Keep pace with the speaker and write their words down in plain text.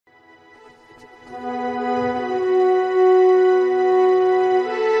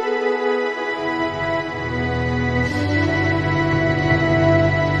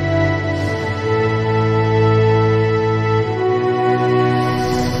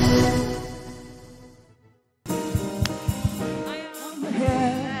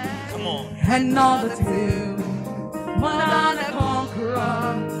and not the tail. More than a conqueror,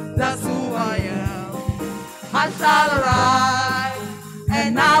 that's who I am. I shall arise and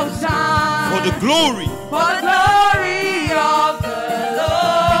now shine For the glory of the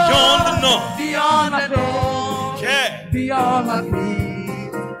Lord. beyond the north. Beyond my throne, Yeah. beyond my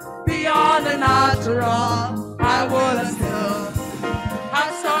feet, beyond the natural, I will still.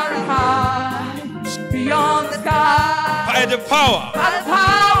 I'm soaring high, beyond the sky, By the power by the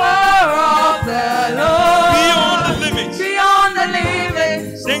power of the Lord. beyond the limits. Beyond the limits,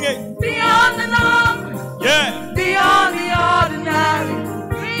 Sing it. beyond the norm, Yeah. beyond the ordinary,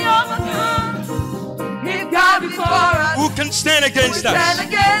 beyond the time. He got before us. Who can stand against us? Stand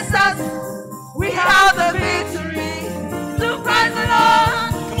against us. We have the victory. To Christ the Lord.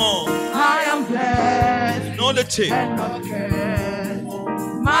 Come on. I am blessed Not the tip. and not cursed.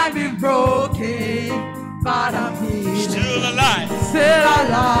 Might be broken, but I'm healed. Still alive. Still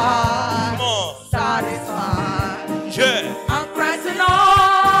alive. Come on. Satisfied. Yeah. I'm pressing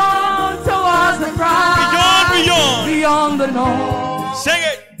on towards the prize. Beyond the norm. Sing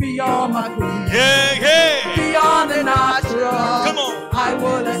it. Beyond my grief. Yeah, yeah. Beyond the natural. Come on. I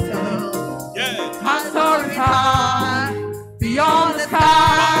will still. Yeah. I'm soaring high. Beyond the sky.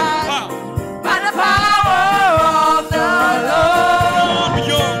 Power. By the power of the Lord.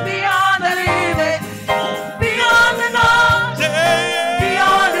 Beyond. Beyond the limit. Beyond the norm. Yeah.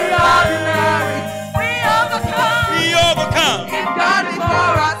 Beyond the ordinary. We overcome. We overcome. If God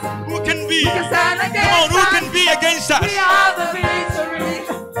before us, Who can be? we can stand Come against on, who us. can be against us? We have the victory.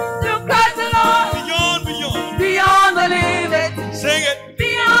 Through Christ the Lord. Beyond, beyond. Beyond the limit. Sing it.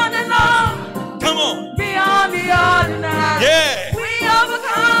 Beyond the norm. Come on. Beyond the ordinary. Yeah. We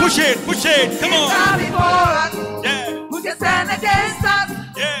overcome. Push it, push it. Come If on. God before us, Yeah, who can stand against us?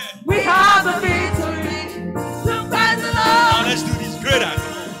 yeah. We have the victory. Through Christ the Now Lord. let's do this greater.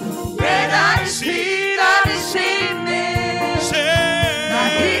 Come on. Greater is He that is in me. Than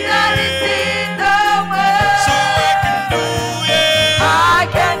he that is in the world. So I can do it. I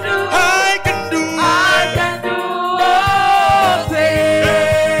can do. I can do I it. can do all things.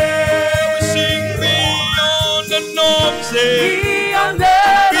 Yeah, we sing beyond the norm. Say Beyond the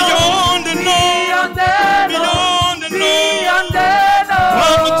beyond the norm. Beyond the Beyond the norm. Beyond the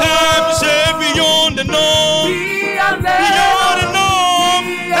One more time, say beyond the norm. Beyond the Beyond the norm.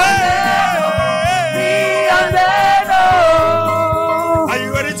 Hey. Beyond the Are you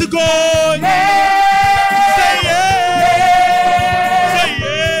ready to go? Yeah. Say yeah. Say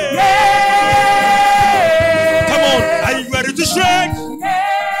yeah. Yeah. Come on, are you ready to stretch?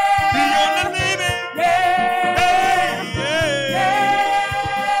 Yeah. Beyond the limit. Yeah. Hey, yeah.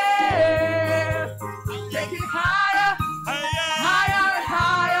 Take it higher, Higher, higher and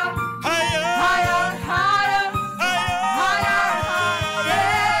higher, higher, higher and higher, higher and higher.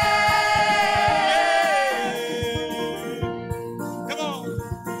 Come on.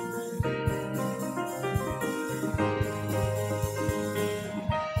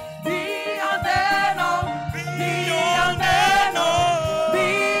 Beyond the norm, Beyond the norm.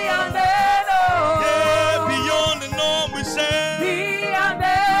 beyond the norm, Yeah, beyond the norm we say. beyond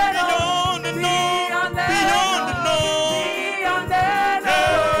the norm, Beyond the norm. Beyond the norm. beyond the norm.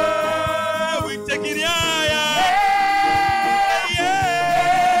 Yeah, we take it higher.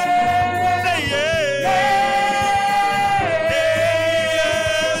 Yeah. Say yeah. Yeah.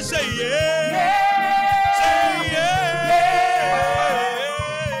 Say yeah. Say yeah.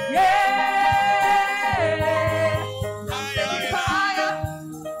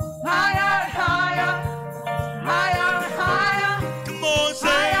 Come on,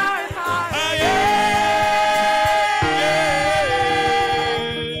 say higher.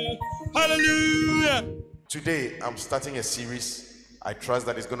 Hallelujah. Today, I'm starting a series. I trust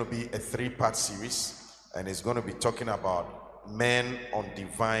that it's going to be a 3-part series, and it's going to be talking about men on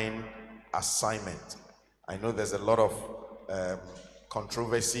divine assignment. I know there's a lot of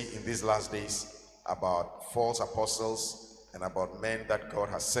controversy in these last days about false apostles and about men that God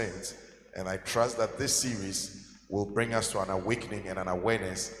has sent, and I trust that this series will bring us to an awakening and an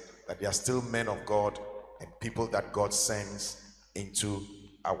awareness that there are still men of God and people that God sends into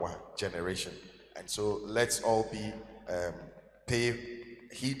our generation. And so let's all be pay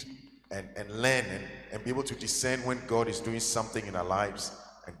heed and learn and be able to discern when God is doing something in our lives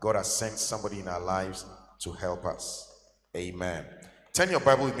and God has sent somebody in our lives to help us. Amen. Turn your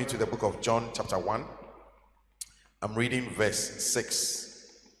Bible with me to the book of John chapter 1. I'm reading verse 6.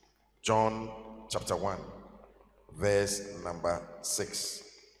 John chapter 1 verse number 6.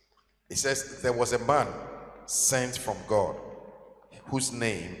 It says, there was a man sent from God whose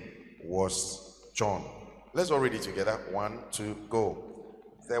name was John. Let's all read it together. 1, 2, go.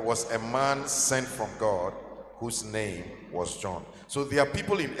 there was a man sent from God whose name was John. So there are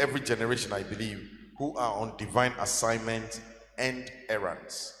people in every generation, I believe, who are on divine assignment and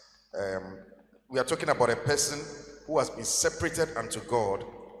errands. We are talking about a person who has been separated unto God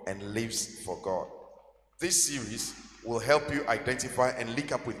and lives for God. This series will help you identify and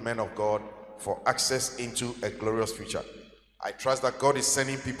link up with men of God for access into a glorious future. I trust that God is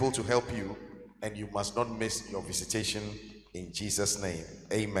sending people to help you, and you must not miss your visitation in Jesus' name.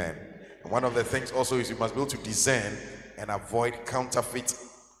 Amen. And one of the things also is you must be able to discern and avoid counterfeit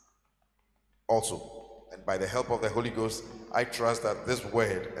also. And by the help of the Holy Ghost, I trust that this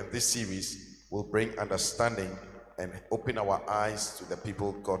word and this series will bring understanding and open our eyes to the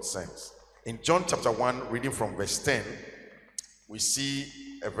people God sends. In John chapter 1, reading from verse 10, we see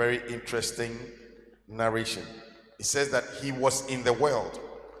a very interesting narration. It says that he was in the world,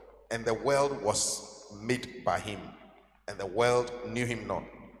 and the world was made by him, and the world knew him not.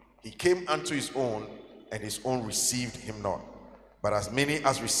 He came unto his own, and his own received him not. But as many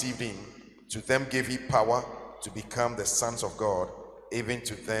as received him, to them gave he power to become the sons of God, even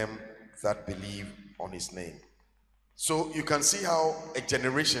to them that believe on his name. So you can see how a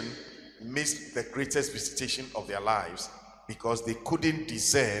generation missed the greatest visitation of their lives because they couldn't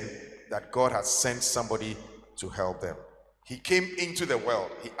discern that God had sent somebody to help them. He came into the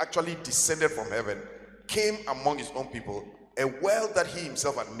world. He actually descended from heaven, came among his own people, a world that he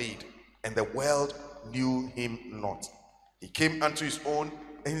himself had made, and the world knew him not. He came unto his own,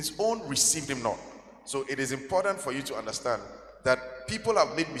 and his own received him not. So it is important for you to understand that people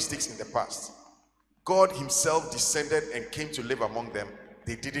have made mistakes in the past. God himself descended and came to live among them.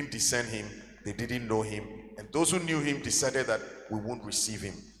 They didn't discern him. They didn't know him. And those who knew him decided that we won't receive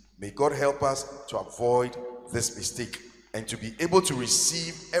him. May God help us to avoid this mistake and to be able to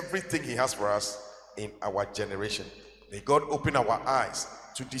receive everything he has for us in our generation. May God open our eyes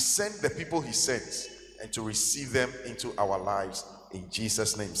to discern the people he sends and to receive them into our lives in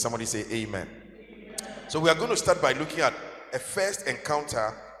Jesus' name. Somebody say amen. So we are going to start by looking at a first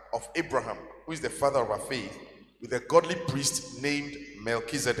encounter of Abraham, who is the father of our faith, with a godly priest named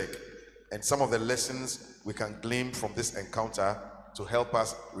Melchizedek, and some of the lessons we can glean from this encounter to help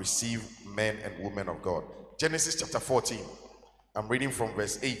us receive men and women of God. Genesis chapter 14, I'm reading from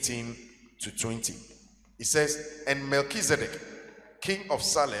verse 18 to 20. It says, and Melchizedek, king of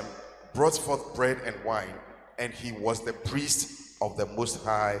Salem, brought forth bread and wine, and he was the priest of the Most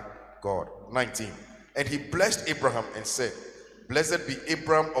High God. 19. And he blessed Abraham and said, blessed be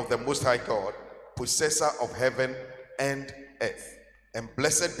Abraham of the Most High God, possessor of heaven and earth. And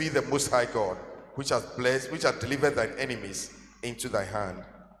blessed be the Most High God, which hath delivered thine enemies into thy hand.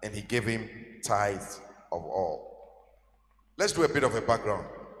 And he gave him tithes of all. Let's do a bit of a background.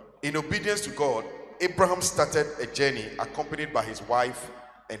 In obedience to God, Abraham started a journey accompanied by his wife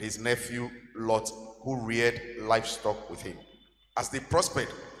and his nephew Lot, who reared livestock with him. As they prospered,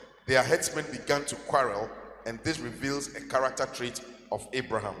 their herdsmen began to quarrel, and this reveals a character trait of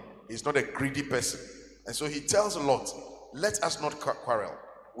Abraham. He's not a greedy person. And so he tells Lot, let us not quarrel.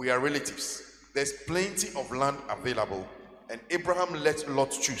 We are relatives. There's plenty of land available. And Abraham let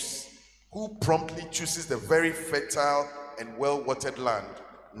Lot choose, who promptly chooses the very fertile and well-watered land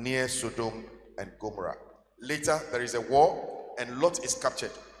near Sodom and Gomorrah. Later, there is a war, and Lot is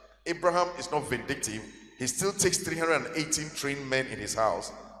captured. Abraham is not vindictive. He still takes 318 trained men in his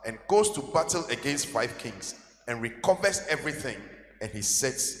house and goes to battle against 5 kings and recovers everything, and he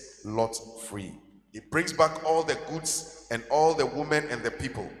sets Lot free. He brings back all the goods and all the women and the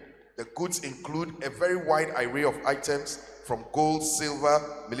people. The goods include a very wide array of items from gold,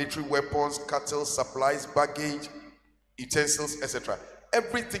 silver, military weapons, cattle, supplies, baggage, utensils, etc.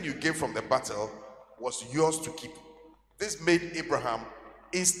 Everything you gave from the battle was yours to keep. This made Abraham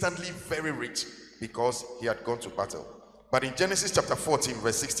instantly very rich because he had gone to battle. But in Genesis chapter 14,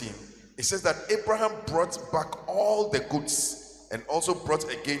 verse 16, it says that Abraham brought back all the goods and also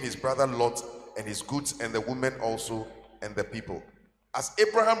brought again his brother Lot and his goods and the women also and the people. As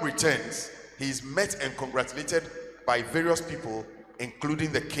Abraham returns, he is met and congratulated by various people,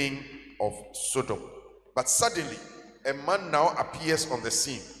 including the king of Sodom. But suddenly, a man now appears on the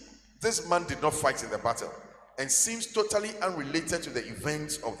scene. This man did not fight in the battle and seems totally unrelated to the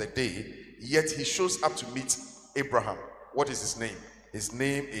events of the day, yet he shows up to meet Abraham. What is his name? His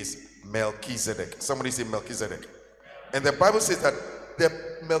name is Melchizedek. Somebody say Melchizedek. And the Bible says that the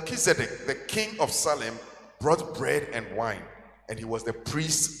Melchizedek, the king of Salem, brought bread and wine, and he was the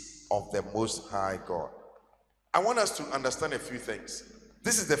priest of the Most High God. I want us to understand a few things.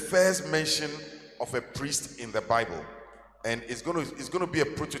 This is the first mention of a priest in the Bible, and it's going to be a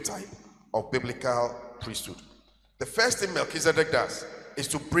prototype of biblical priesthood. The first thing Melchizedek does, is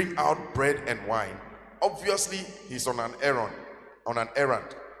to bring out bread and wine. Obviously, he's on an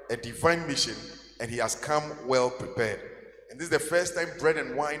errand, a divine mission, and he has come well prepared. And this is the first time bread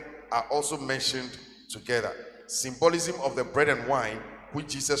and wine are also mentioned together. Symbolism of the bread and wine which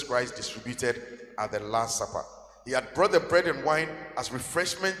Jesus Christ distributed at the Last Supper. He had brought the bread and wine as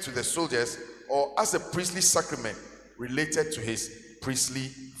refreshment to the soldiers or as a priestly sacrament related to his priestly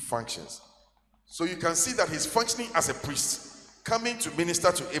functions. So you can see that he's functioning as a priest, coming to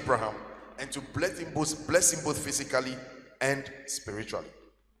minister to Abraham and to bless him both physically and spiritually.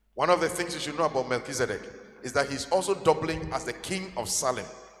 One of the things you should know about Melchizedek is that he's also doubling as the king of Salem,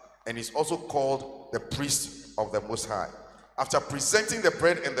 and he's also called the priest of the Most High. After presenting the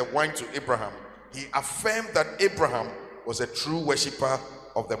bread and the wine to Abraham, he affirmed that Abraham was a true worshipper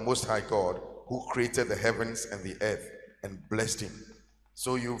of the Most High God who created the heavens and the earth and blessed him.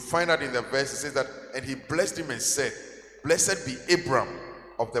 So you find out in the verse, it says that, and he blessed him and said, "Blessed be Abram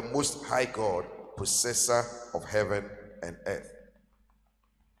of the Most High God, possessor of heaven and earth."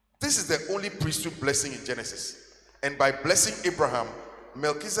 This is the only priesthood blessing in Genesis. And by blessing Abraham,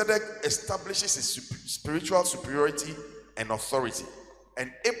 Melchizedek establishes his spiritual superiority and authority.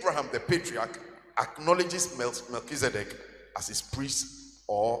 And Abraham, the patriarch, acknowledges Melchizedek as his priest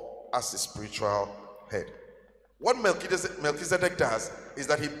or as his spiritual head. What Melchizedek does is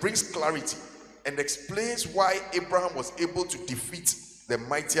that he brings clarity and explains why Abraham was able to defeat the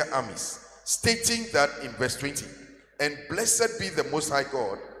mightier armies, stating that in verse 20, "And blessed be the Most High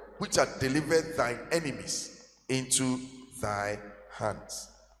God, which hath delivered thine enemies into thy hands."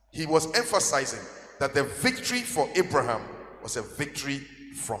 He was emphasizing that the victory for Abraham was a victory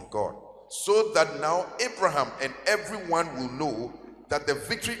from God, so that now Abraham and everyone will know that the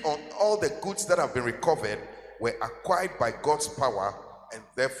victory on all the goods that have been recovered were acquired by God's power and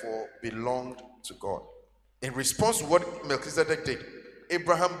therefore belonged to God. In response to what Melchizedek did,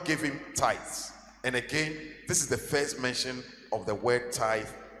 Abraham gave him tithes. And again, this is the first mention of the word tithe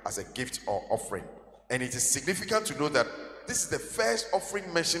as a gift or offering. And it is significant to know that this is the first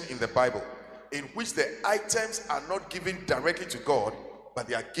offering mentioned in the Bible in which the items are not given directly to God, but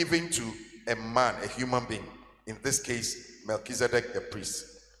they are given to a man, a human being. In this case, Melchizedek the priest.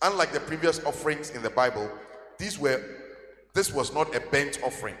 Unlike the previous offerings in the Bible, this was not a burnt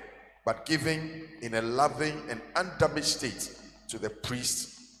offering, but given in a loving and undamaged state to the priest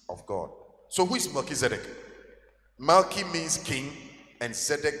of God. So who is Melchizedek? Malchi means king, and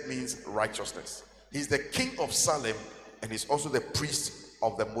Zedek means righteousness. He's the king of Salem, and he's also the priest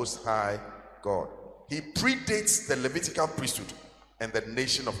of the Most High God. He predates the Levitical priesthood and the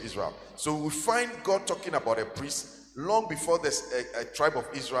nation of Israel. So we find God talking about a priest long before there's a tribe of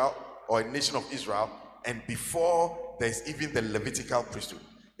Israel or a nation of Israel, and before there's even the Levitical priesthood.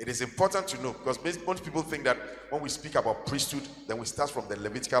 It is important to know, because most people think that when we speak about priesthood, then we start from the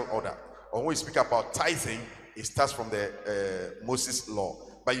Levitical order, or when we speak about tithing, it starts from the Moses law.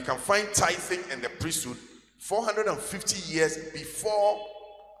 But you can find tithing and the priesthood 450 years before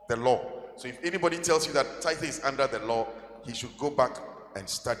the law. So if anybody tells you that tithing is under the law, he should go back and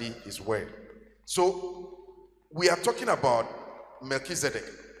study his word. So we are talking about Melchizedek,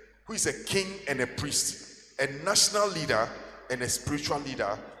 who is a king and a priest, a national leader and a spiritual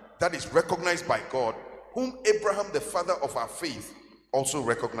leader that is recognized by God, whom Abraham, the father of our faith, also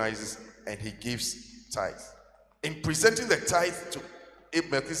recognizes, and he gives tithe. In presenting the tithe to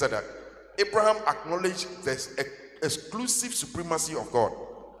Melchizedek, Abraham acknowledged the exclusive supremacy of God,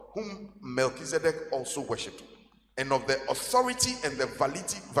 whom Melchizedek also worshipped, and of the authority and the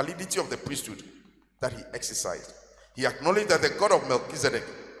validity of the priesthood that he exercised. He acknowledged that the God of Melchizedek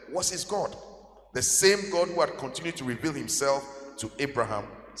was his God, the same God who had continued to reveal himself to Abraham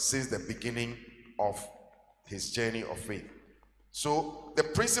since the beginning of his journey of faith. So the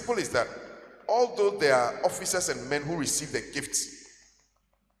principle is that although there are officers and men who receive the gifts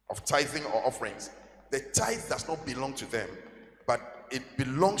of tithing or offerings, the tithe does not belong to them, but it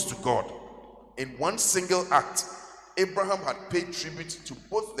belongs to God. In one single act, Abraham had paid tribute to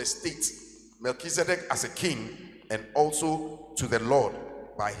both the state, Melchizedek as a king, and also to the Lord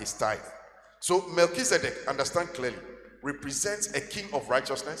by his tithe. So Melchizedek, understand clearly, represents a king of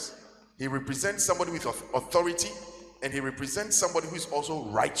righteousness. He represents somebody with authority, and he represents somebody who is also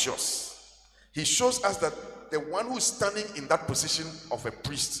righteous. He shows us that the one who is standing in that position of a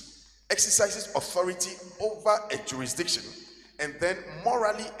priest exercises authority over a jurisdiction, and then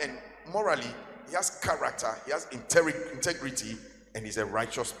morally he has character, he has integrity, and he's a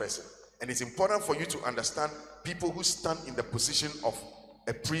righteous person. And it's important for you to understand people who stand in the position of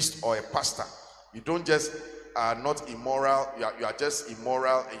a priest or a pastor. You don't just are not immoral, you are just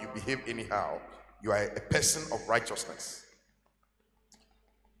immoral and you behave anyhow. You are a person of righteousness.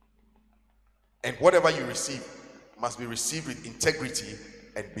 And whatever you receive must be received with integrity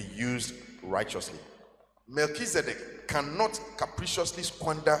and be used righteously. Melchizedek cannot capriciously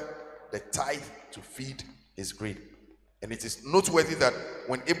squander the tithe to feed his greed. And it is noteworthy that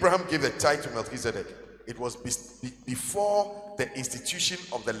when Abraham gave the tithe to Melchizedek, it was before the institution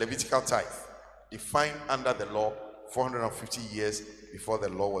of the Levitical tithe, defined under the law 450 years before the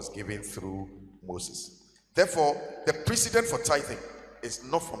law was given through Moses. Therefore, the precedent for tithing is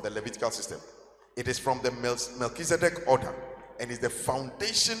not from the Levitical system. It is from the Melchizedek order and is the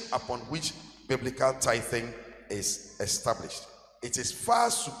foundation upon which biblical tithing is established. It is far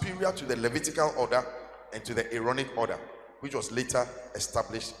superior to the Levitical order and to the Aaronic order, which was later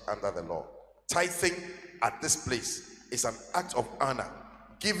established under the law. Tithing at this place is an act of honor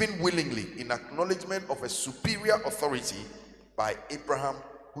given willingly in acknowledgement of a superior authority by Abraham,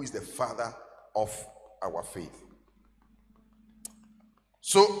 who is the father of our faith.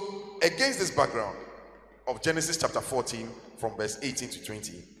 So, against this background of Genesis chapter 14 from verse 18 to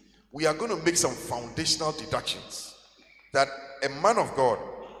 20, we are going to make some foundational deductions that a man of God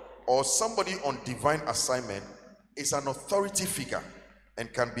or somebody on divine assignment is an authority figure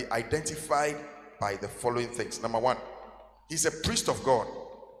and can be identified by the following things. Number one, he's a priest of God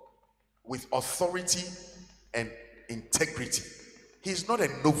with authority and integrity. He's not a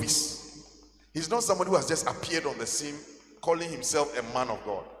novice. He's not somebody who has just appeared on the scene calling himself a man of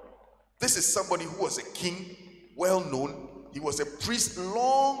God. This is somebody who was a king, well known. He was a priest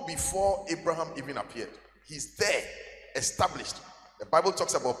long before Abraham even appeared. He's there, established. The Bible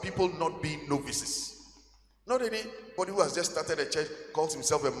talks about people not being novices. Not anybody who has just started a church calls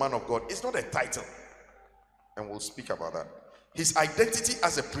himself a man of God. It's not a title. And we'll speak about that. His identity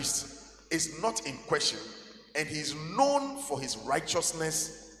as a priest is not in question, and he's known for his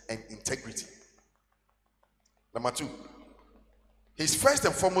righteousness and integrity. Number two, his first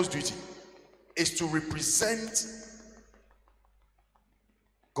and foremost duty is to represent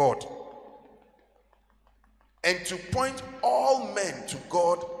God and to point all men to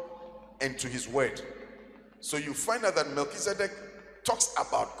God and to his word. So you find out that Melchizedek talks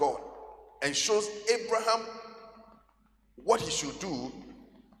about God and shows Abraham what he should do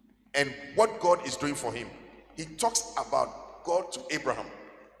and what God is doing for him. He talks about God to Abraham.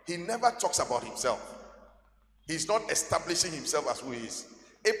 He never talks about himself. He's not establishing himself as who he is.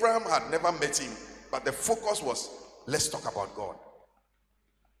 Abraham had never met him, but the focus was, let's talk about God.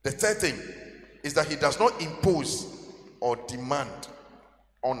 The third thing is that he does not impose or demand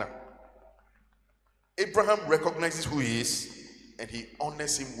honor. Abraham recognizes who he is and he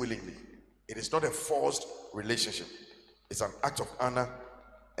honors him willingly. It is not a forced relationship. It's an act of honor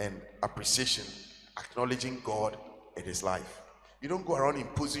and appreciation, acknowledging God in his life. You don't go around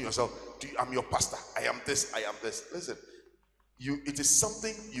imposing yourself. I'm your pastor. I am this. I am this. Listen, it is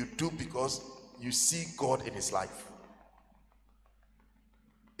something you do because you see God in his life.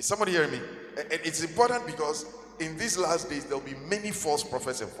 Is somebody hearing me? And it's important because in these last days there will be many false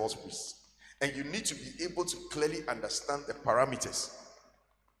prophets and false priests. And you need to be able to clearly understand the parameters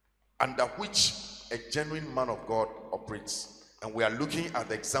under which a genuine man of God operates. And we are looking at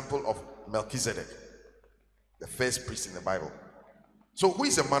the example of Melchizedek, the first priest in the Bible. So who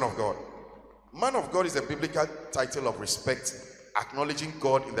is a man of God? Man of God is a biblical title of respect, acknowledging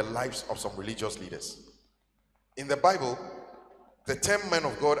God in the lives of some religious leaders. In the Bible, the term man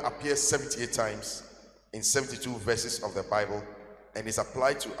of God appears 78 times in 72 verses of the Bible and is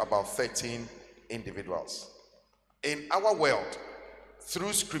applied to about 13 individuals. In our world,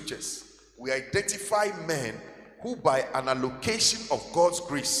 through scriptures, we identify men who by an allocation of God's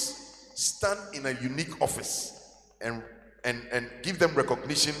grace stand in a unique office and give them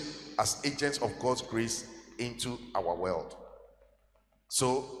recognition as agents of God's grace into our world.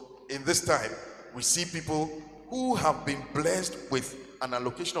 So in this time, we see people who have been blessed with an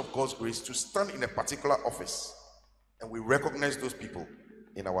allocation of God's grace to stand in a particular office, and we recognize those people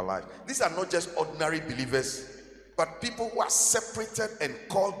in our lives. These are not just ordinary believers, but people who are separated and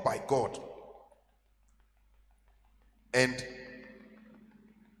called by God. And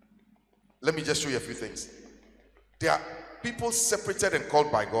let me just show you a few things. There are people separated and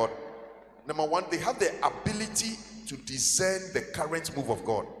called by God. Number one, they have the ability to discern the current move of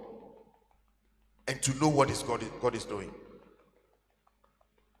God and to know what God is doing.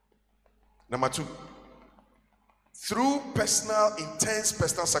 Number two, through intense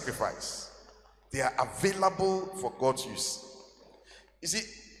personal sacrifice, they are available for God's use. You see,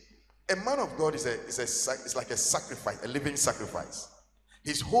 a man of God is like a sacrifice, a living sacrifice.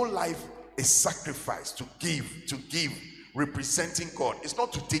 His whole life is sacrifice, to give, representing God. It's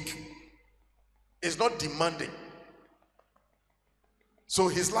not to take. It's not demanding. So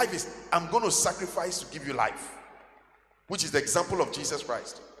his life is, I'm going to sacrifice to give you life, which is the example of Jesus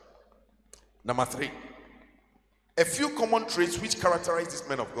Christ. Number 3, a few common traits which characterize these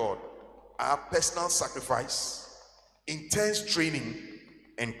men of God are personal sacrifice, intense training,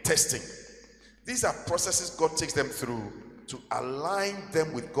 and testing. These are processes God takes them through to align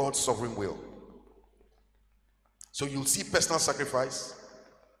them with God's sovereign will. So you'll see personal sacrifice,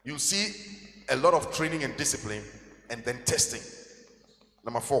 you'll see a lot of training and discipline, and then testing.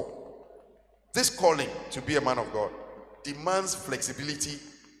 Number 4, this calling to be a man of God demands flexibility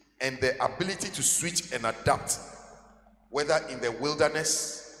and the ability to switch and adapt, whether in the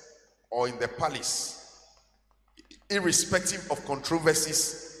wilderness or in the palace, irrespective of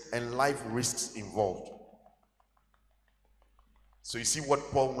controversies and life risks involved. So you see what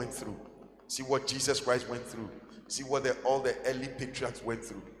Paul went through, see what Jesus Christ went through, see what all the early patriarchs went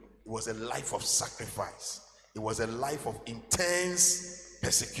through. It was a life of sacrifice. It was a life of intense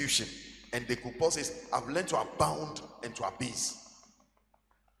persecution. And Paul says, I've learned to abound and to abase.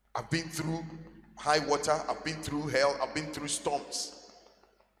 I've been through high water, I've been through hell, I've been through storms.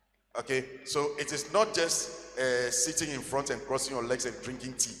 Okay, so it is not just sitting in front and crossing your legs and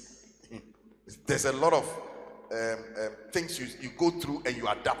drinking tea. There's a lot of things you go through and you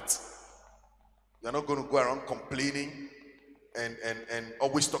adapt. You're not going to go around complaining and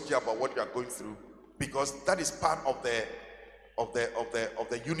always talking about what you are going through, because that is part of the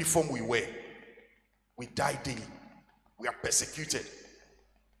uniform we wear. We die daily. We are persecuted.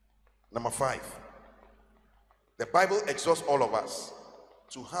 Number 5, the Bible exhorts all of us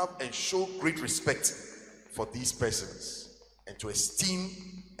to have and show great respect for these persons and to esteem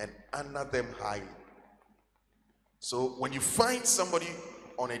and honor them highly. So when you find somebody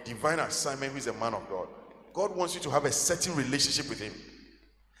on a divine assignment who is a man of God, God wants you to have a certain relationship with him.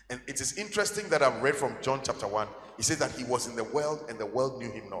 And it is interesting that I've read from John chapter 1. He says that he was in the world and the world knew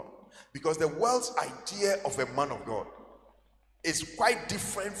him not. Because the world's idea of a man of God is quite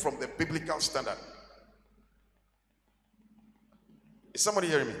different from the biblical standard. Is somebody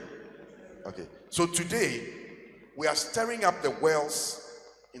hearing me? Okay. So today, we are stirring up the wells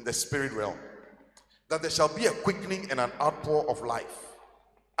in the spirit realm, that there shall be a quickening and an outpour of life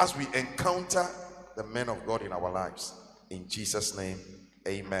as we encounter the men of God in our lives. In Jesus' name,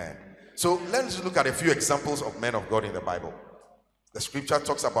 amen. So let's look at a few examples of men of God in the Bible. The scripture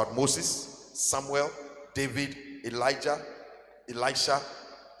talks about Moses, Samuel, David, Elijah, Elisha,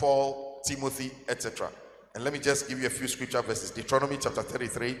 Paul, Timothy, etc. And let me just give you a few scripture verses. Deuteronomy chapter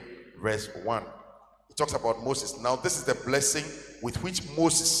 33, verse 1. It talks about Moses. Now this is the blessing with which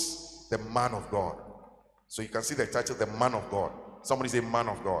Moses, the man of God. So you can see the title, the man of God. Somebody say man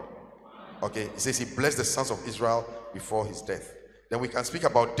of God. Okay, it says he blessed the sons of Israel before his death. Then we can speak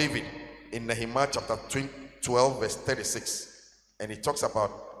about David in Nehemiah chapter 12, verse 36. And it talks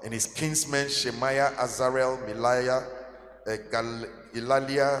about, and his kinsmen Shemaiah, Azarel, Meliah,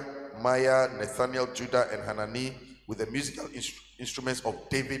 Gilaliah, Maya, Nathaniel, Judah, and Hanani, with the musical instruments of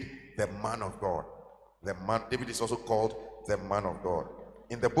David, the man of God. David is also called the man of God.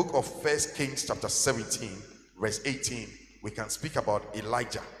 In the book of 1 Kings chapter 17, verse 18, we can speak about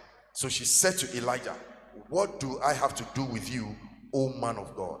Elijah. So she said to Elijah, what do I have to do with you, O man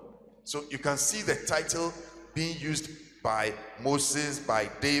of God? So you can see the title being used by Moses, by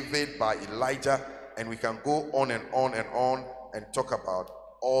David, by Elijah, and we can go on and on and on and talk about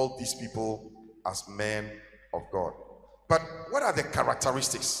all these people as men of God. But what are the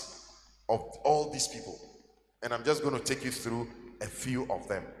characteristics of all these people? And I'm just going to take you through a few of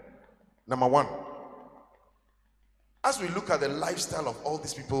them. Number 1, as we look at the lifestyle of all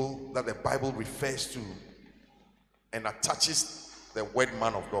these people that the Bible refers to and attaches the word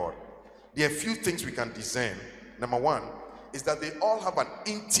man of God, there are a few things we can discern. Number 1 is that they all have an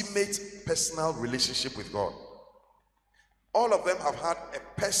intimate personal relationship with God. All of them have had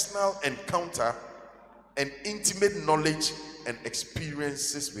a personal encounter and intimate knowledge and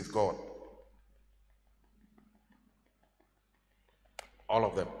experiences with God. All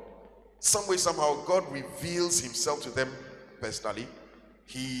of them. Some way, somehow, God reveals himself to them personally.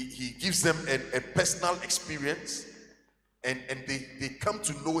 He gives them a personal experience, and they come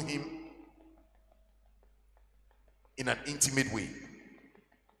to know him in an intimate way.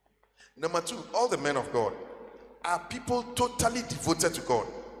 Number 2, all the men of God are people totally devoted to God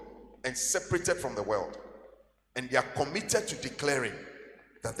and separated from the world, and they are committed to declaring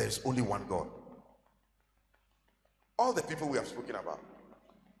that there is only one God. All the people we have spoken about,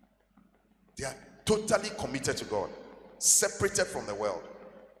 they are totally committed to God, separated from the world,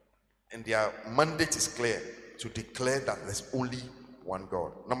 and their mandate is clear, to declare that there's only one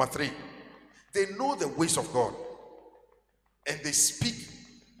God. Number 3, they know the ways of God. And they speak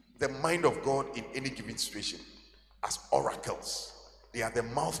the mind of God in any given situation as oracles. They are the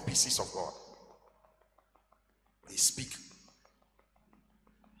mouthpieces of God. They speak.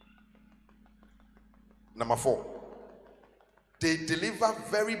 Number 4, they deliver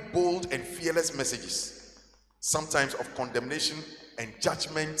very bold and fearless messages, sometimes of condemnation and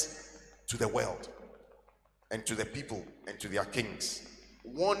judgment to the world and to the people and to their kings,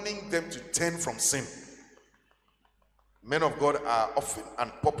 warning them to turn from sin. Men of God are often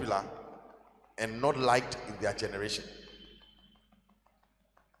unpopular and not liked in their generation.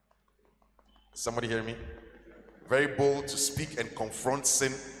 Somebody hear me? Very bold to speak and confront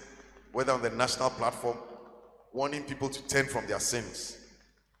sin, whether on the national platform, warning people to turn from their sins.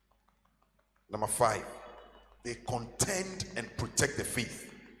 Number 5, they contend and protect the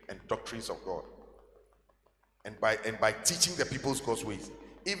faith and doctrines of God. And by teaching the people's God's ways,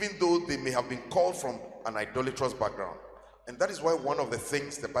 even though they may have been called from an idolatrous background. And that is why one of the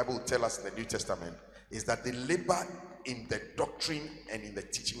things the Bible will tell us in the New Testament is that they labor in the doctrine and in the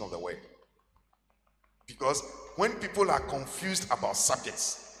teaching of the word. Because when people are confused about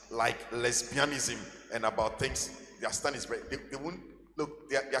subjects like lesbianism and about things, their stand is right. They won't look,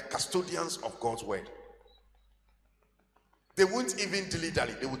 they are custodians of God's word. They won't even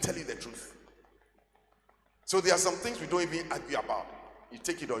dilly-dally, they will tell you the truth. So there are some things we don't even argue about. You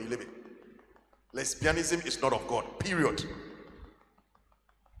take it or you leave it. Lesbianism is not of God, period.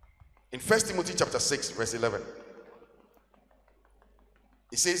 In 1 Timothy chapter 6, verse 11,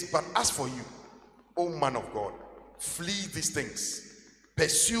 it says, "But as for you, O man of God, flee these things.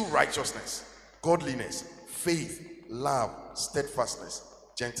 Pursue righteousness, godliness, faith, love, steadfastness,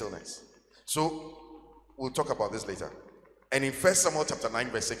 gentleness." So, we'll talk about this later. And in 1 Samuel chapter 9,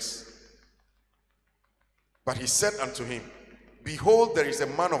 verse 6, "But he said unto him, Behold, there is a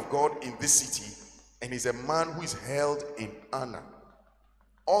man of God in this city, and he's a man who is held in honor.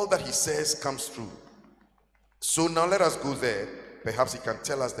 All that he says comes true. So now let us go there. Perhaps he can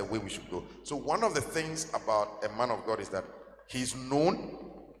tell us the way we should go." So one of the things about a man of God is that he's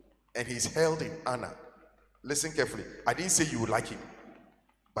known and he's held in honor. Listen carefully. I didn't say you would like him,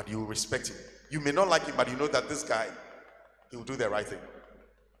 but you will respect him. You may not like him, but you know that this guy, he will do the right thing.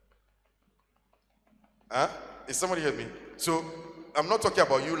 Huh? Is somebody heard me? So I'm not talking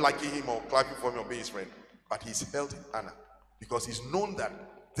about you liking him or clapping for him or being his friend, but he's held in honor because he's known that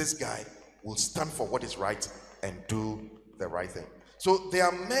this guy will stand for what is right and do the right thing. So there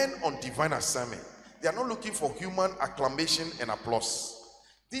are men on divine assignment. They are not looking for human acclamation and applause.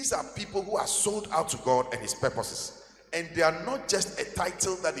 These are people who are sold out to God and his purposes. And they are not just a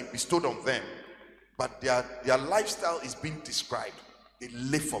title that is bestowed on them, but their lifestyle is being described. They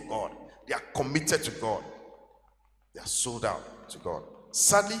live for God. They are committed to God. They are sold out to God.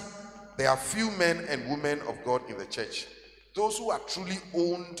 Sadly, there are few men and women of God in the church. Those who are truly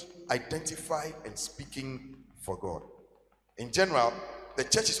owned, identified, and speaking for God. In general, the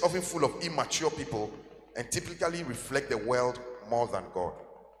church is often full of immature people and typically reflect the world more than God.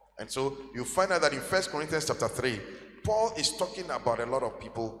 And so you find out that in 1 Corinthians chapter 3, Paul is talking about a lot of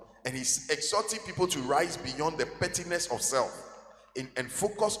people and he's exhorting people to rise beyond the pettiness of self and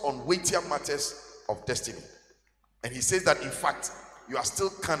focus on weightier matters of destiny. And he says that in fact, you are still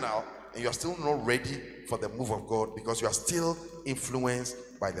carnal and you are still not ready for the move of God because you are still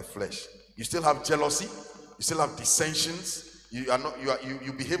influenced by the flesh. You still have jealousy, you still have dissensions,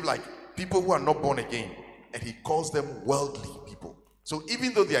 you behave like people who are not born again, and he calls them worldly people. So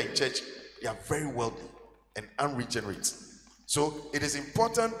even though they are in church, they are very worldly and unregenerate. So it is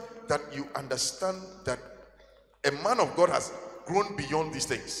important that you understand that a man of God has grown beyond these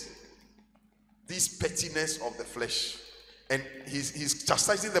things, this pettiness of the flesh, and he's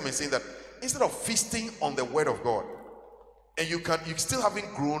chastising them and saying that instead of feasting on the word of God, and you still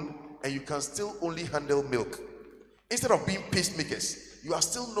haven't grown and you can still only handle milk, instead of being pacemakers, you are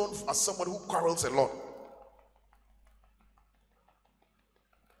still known as someone who quarrels a lot.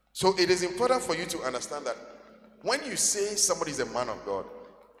 So it is important for you to understand that when you say somebody is a man of God,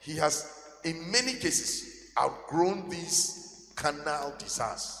 he has in many cases outgrown these carnal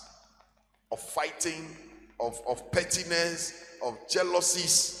desires of fighting, of pettiness, of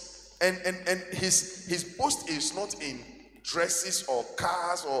jealousies, and his boast is not in dresses or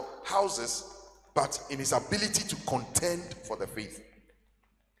cars or houses, but in his ability to contend for the faith.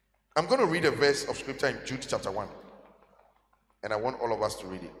 I'm going to read a verse of scripture in Jude chapter 1, and I want all of us to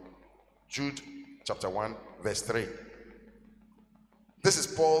read it. Jude chapter 1 verse 3. This is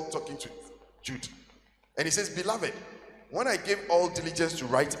Paul talking to Jude, and he says, "Beloved, when I gave all diligence to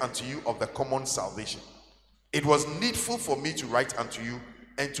write unto you of the common salvation, it was needful for me to write unto you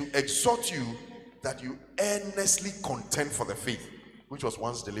and to exhort you that you earnestly contend for the faith which was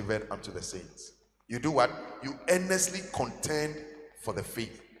once delivered unto the saints. You do what? You earnestly contend for the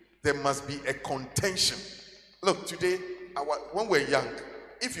faith. There must be a contention. Look, today, when we're young,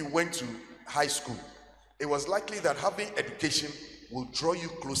 if you went to high school, it was likely that having education will draw you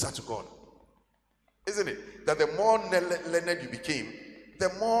closer to God. Isn't it? That the more learned you became,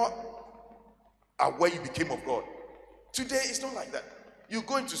 the more aware you became of God. Today, it's not like that. You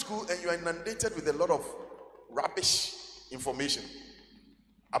go into school and you are inundated with a lot of rubbish information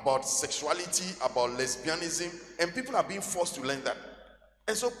about sexuality, about lesbianism, and people are being forced to learn that.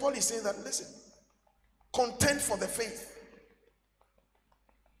 And so Paul is saying that, listen, contend for the faith.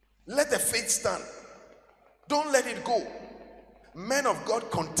 Let the faith stand. Don't let it go. Men of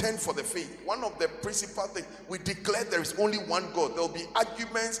God contend for the faith. One of the principal things, we declare there is only one God. There will be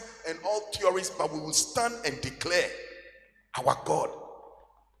arguments and all theories, but we will stand and declare our God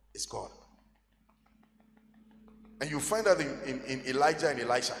is God. And you find that in Elijah and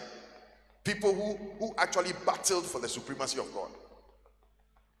Elisha, people who actually battled for the supremacy of God.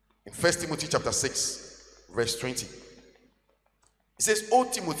 In 1 Timothy chapter 6, verse 20, it says, O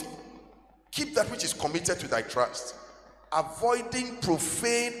Timothy, keep that which is committed to thy trust, avoiding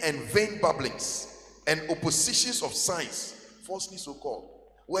profane and vain babblings and oppositions of science, falsely so called,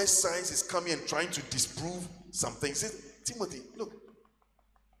 where science is coming and trying to disprove some things. It says, Timothy, look,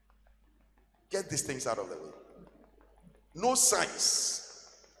 get these things out of the way. No science,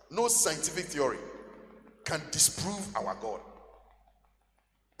 no scientific theory can disprove our God.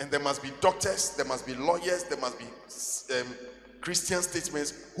 And there must be doctors, there must be lawyers, there must be Christian statesmen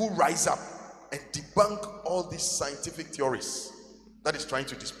who rise up and debunk all these scientific theories that is trying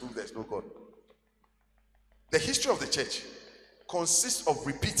to disprove there is no God. The history of the church consists of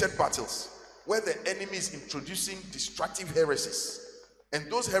repeated battles where the enemy is introducing destructive heresies,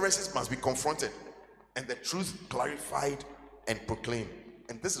 and those heresies must be confronted and the truth clarified and proclaimed.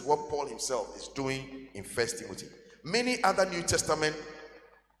 And this is what Paul himself is doing in 1 Timothy. Many other New Testament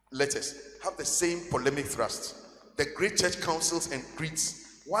letters have the same polemic thrust. The great church councils and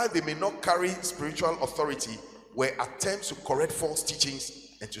creeds, while they may not carry spiritual authority, were attempts to correct false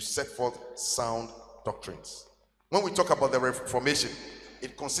teachings and to set forth sound doctrines. When we talk about the Reformation,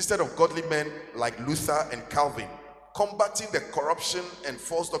 it consisted of godly men like Luther and Calvin combating the corruption and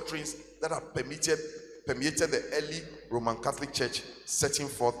false doctrines that have permeated the early Roman Catholic Church, setting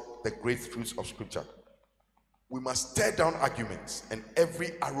forth the great truths of Scripture. We must tear down arguments and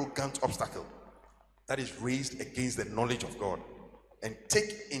every arrogant obstacle that is raised against the knowledge of God, and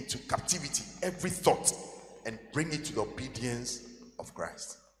take into captivity every thought and bring it to the obedience of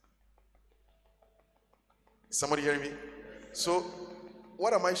Christ. Is somebody hearing me? So,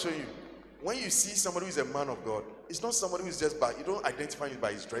 what am I showing you? When you see somebody who is a man of God, it's not somebody who is just by, you don't identify him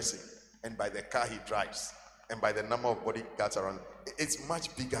by his dressing and by the car he drives and by the number of bodyguards around. It's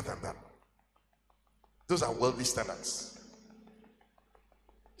much bigger than that. Those are worldly standards.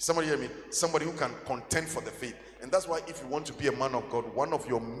 Somebody hear me? Somebody who can contend for the faith. And that's why if you want to be a man of God, one of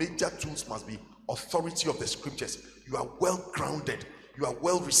your major tools must be authority of the scriptures. You are well grounded. You are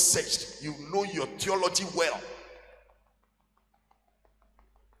well researched. You know your theology well.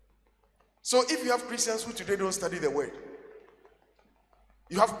 So if you have Christians who today don't study the word,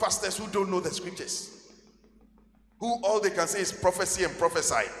 you have pastors who don't know the scriptures, who all they can say is prophecy and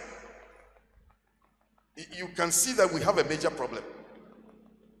prophesy, you can see that we have a major problem.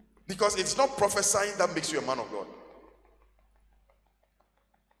 Because it's not prophesying that makes you a man of God.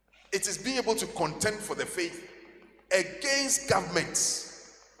 It is being able to contend for the faith against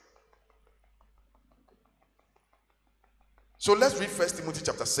governments. So let's read 1 Timothy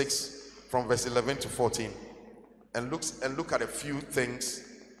chapter 6 from verse 11 to 14 and look at a few things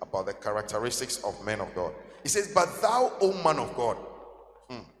about the characteristics of men of God. He says, but thou, O man of God,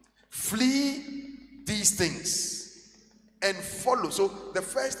 flee these things and follow. So the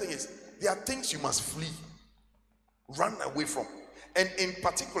first thing is, there are things you must flee, run away from. And in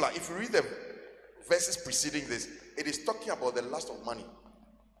particular, if you read the verses preceding this, it is talking about the lust of money.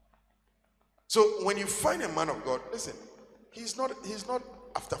 So when you find a man of God, listen, he's not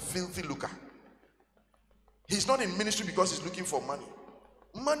after filthy lucre. He's not in ministry because he's looking for money.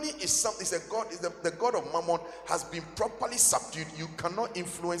 Money is something, the God of Mammon has been properly subdued. You cannot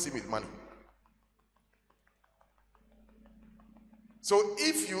influence him with money. So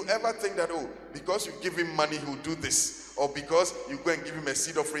if you ever think that, oh, because you give him money, he'll do this, or because you go and give him a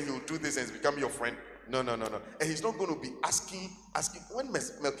seed offering, he'll do this and it's become your friend. No. And he's not going to be asking. When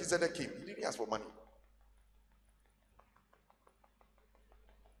Melchizedek came, he didn't ask for money.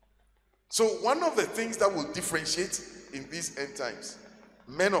 So one of the things that will differentiate in these end times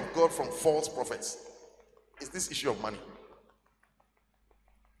men of God from false prophets, is this issue of money.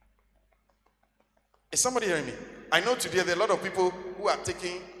 Is somebody hearing me? I know today there are a lot of people who are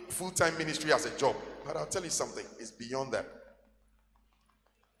taking full-time ministry as a job, but I'll tell you something, it's beyond that.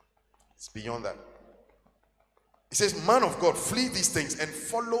 It's beyond that. It says, man of God, flee these things and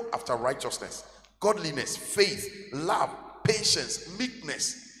follow after righteousness, godliness, faith, love, patience,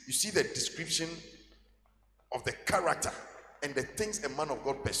 meekness. You see the description of the character and the things a man of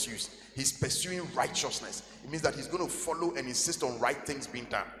God pursues. He's pursuing righteousness. It means that he's going to follow and insist on right things being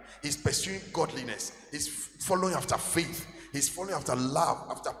done. He's pursuing godliness. He's following after faith. He's following after love,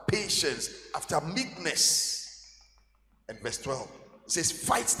 after patience, after meekness. And verse 12, it says,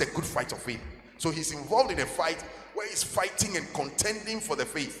 fight the good fight of faith. So he's involved in a fight where he's fighting and contending for the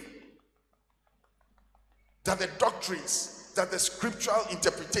faith. That the doctrines, that the scriptural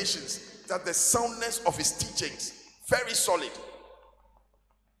interpretations, that the soundness of his teachings, very solid.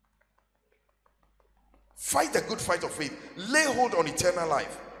 Fight the good fight of faith. Lay hold on eternal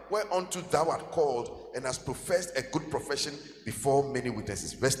life, whereunto thou art called and hast professed a good profession before many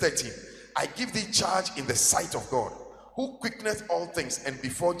witnesses. Verse 13, I give thee charge in the sight of God, who quickeneth all things, and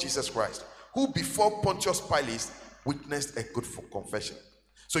before Jesus Christ, who before Pontius Pilate witnessed a good confession.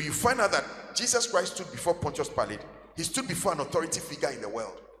 So you find out that Jesus Christ stood before Pontius Pilate. He stood before an authority figure in the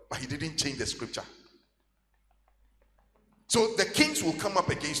world, but he didn't change the scripture. So the kings will come up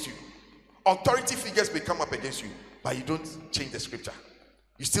against you. Authority figures may come up against you, but you don't change the scripture.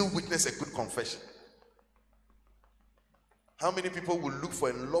 You still witness a good confession. How many people will look for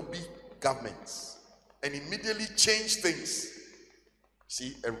and lobby governments and immediately change things?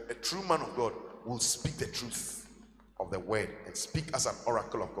 See, a true man of God will speak the truth of the word and speak as an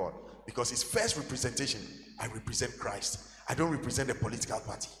oracle of God, because his first representation, I represent Christ. I don't represent a political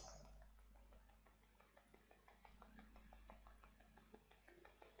party.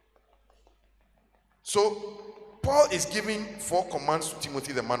 So Paul is giving 4 commands to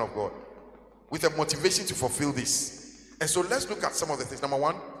Timothy, the man of God, with a motivation to fulfill this. And so let's look at some of the things. Number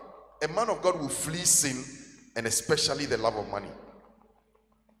 1, a man of God will flee sin, and especially the love of money.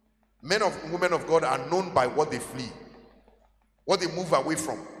 Men and women of God are known by what they flee, what they move away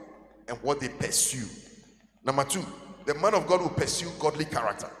from, and what they pursue. Number 2, the man of God will pursue godly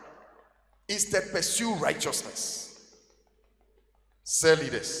character. Instead, pursue righteousness. Cell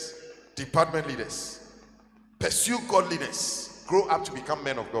leaders, department leaders, pursue godliness. Grow up to become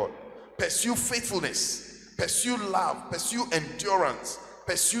men of God. Pursue faithfulness. Pursue love. Pursue endurance.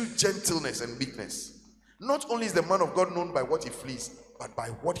 Pursue gentleness and meekness. Not only is the man of God known by what he flees, but by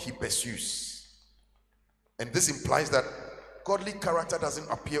what he pursues. And this implies that godly character doesn't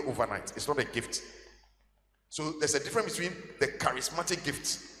appear overnight. It's not a gift. So there's a difference between the charismatic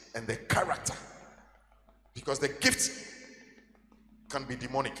gift and the character. Because the gift can be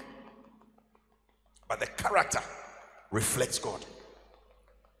demonic, but the character reflects God.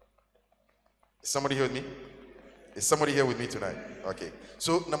 Is somebody here with me? Is somebody here with me tonight? Okay.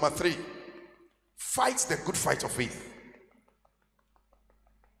 So number 3, fight the good fight of faith.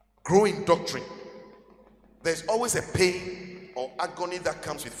 Grow in doctrine. There's always a pain or agony that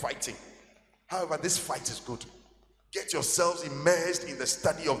comes with fighting. However, this fight is good. Get yourselves immersed in the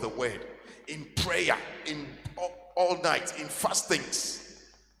study of the word, in prayer, in all night, in fastings,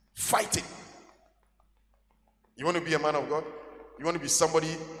 fighting. You want to be a man of God? You want to be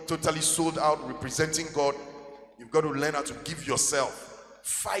somebody totally sold out, representing God? You've got to learn how to give yourself.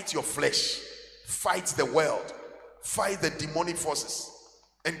 Fight your flesh. Fight the world. Fight the demonic forces.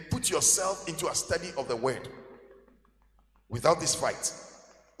 And put yourself into a study of the word. Without this fight,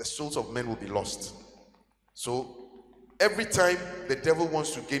 the souls of men will be lost. So, every time the devil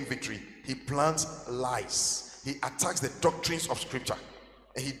wants to gain victory, he plants lies. He attacks the doctrines of scripture.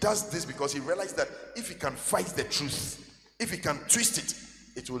 And he does this because he realized that if he can fight the truth, if he can twist it,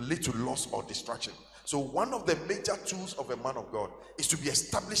 it will lead to loss or destruction. So one of the major tools of a man of God is to be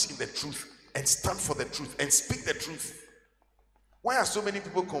established in the truth and stand for the truth and speak the truth. Why are so many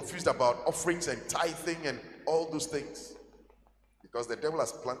people confused about offerings and tithing and all those things? Because the devil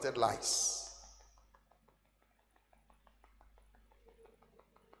has planted lies.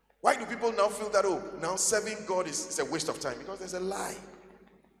 Why do people now feel that, oh, now serving God is a waste of time? Because there's a lie.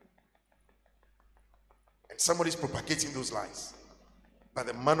 And somebody's propagating those lies. But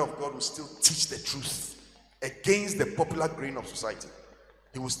the man of God will still teach the truth against the popular grain of society.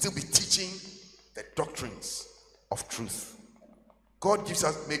 He will still be teaching the doctrines of truth.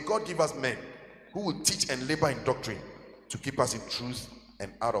 May God give us men who will teach and labor in doctrine to keep us in truth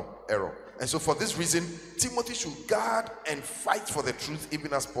and out of error. And so for this reason, Timothy should guard and fight for the truth,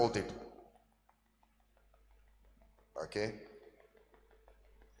 even as Paul did. Okay?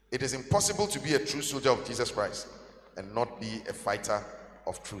 It is impossible to be a true soldier of Jesus Christ and not be a fighter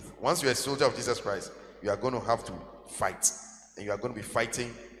of truth. Once you're a soldier of Jesus Christ, you are going to have to fight. And you are going to be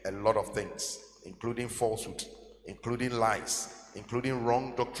fighting a lot of things, including falsehood, including lies, including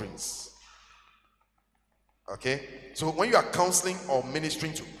wrong doctrines. Okay? So when you are counseling or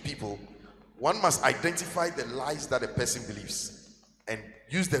ministering to people, one must identify the lies that a person believes and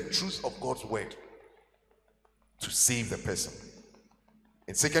use the truth of God's word to save the person.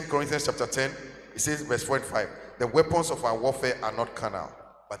 In 2 Corinthians chapter 10, it says, verse 4 and 5, the weapons of our warfare are not carnal,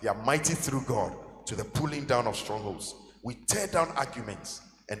 but they are mighty through God to the pulling down of strongholds. We tear down arguments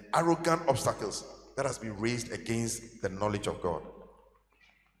and arrogant obstacles that has been raised against the knowledge of God.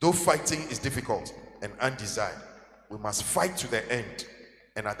 Though fighting is difficult and undesired, we must fight to the end,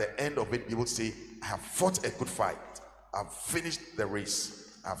 and at the end of it be able to say, I have fought a good fight, I've finished the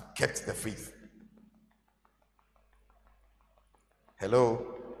race, I've kept the faith.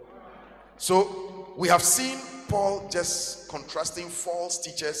 Hello. So we have seen Paul just contrasting false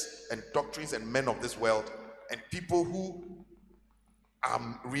teachers and doctrines and men of this world and people who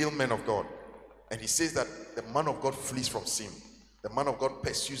are real men of God. And he says that the man of God flees from sin, the man of God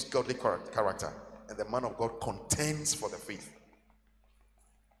pursues godly character, and the man of God contends for the faith.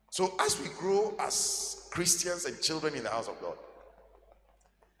 So as we grow as Christians and children in the house of God,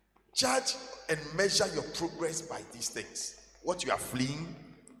 judge and measure your progress by these things: what you are fleeing,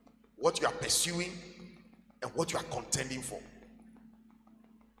 what you are pursuing, and what you are contending for.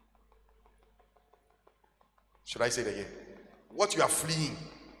 Should I say it again? What you are fleeing,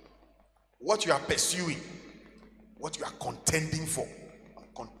 what you are pursuing, what you are contending for. I'm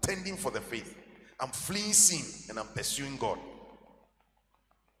contending for the faith. I'm fleeing sin and I'm pursuing God.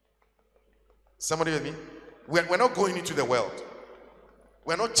 Somebody with me? We're not going into the world.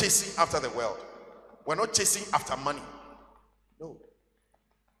 We're not chasing after the world. We're not chasing after money. No.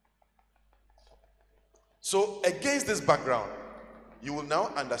 So against this background, you will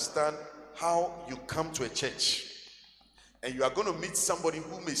now understand how you come to a church and you are going to meet somebody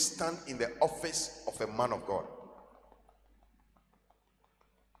who may stand in the office of a man of God.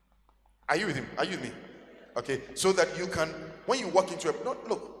 Are you with him? Are you with me? Okay, so that you can, when you walk into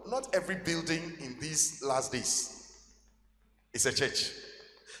a, not every building in these last days is a church.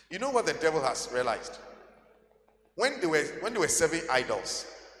 You know what the devil has realized? When they were serving idols,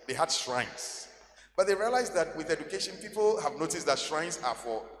 they had shrines. But they realized that with education, people have noticed that shrines are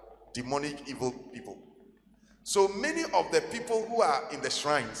for demonic, evil people. So many of the people who are in the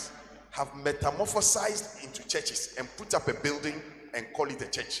shrines have metamorphosized into churches and put up a building and call it a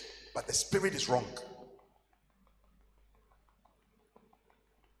church. But the spirit is wrong.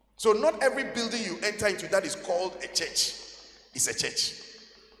 So not every building you enter into that is called a church is a church.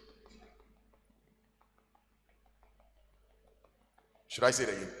 Should I say it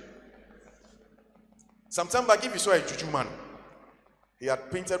again? Sometime back, if you saw a juju man, he had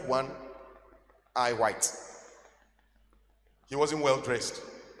painted one eye white. He wasn't well dressed.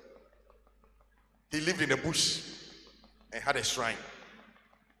 He lived in a bush and had a shrine.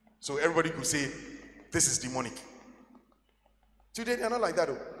 So everybody could say, this is demonic. Today they are not like that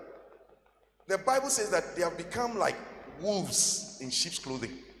though. The Bible says that they have become like wolves in sheep's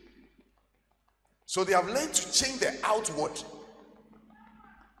clothing. So they have learned to change their outward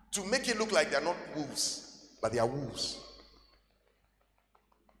to make it look like they are not wolves, but they are wolves.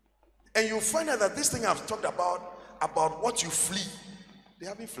 And you'll find out that this thing I've talked about what you flee, they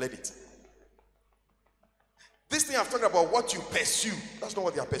haven't fled it. This thing I've talked about what you pursue, that's not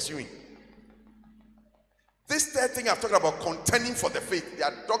what they are pursuing. This third thing I've talked about contending for the faith,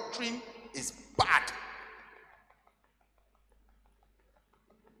 their doctrine is bad.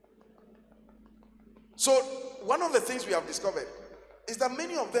 So one of the things we have discovered is that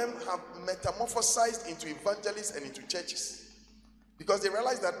many of them have metamorphosized into evangelists and into churches because they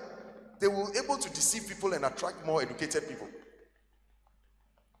realize that they will be able to deceive people and attract more educated people.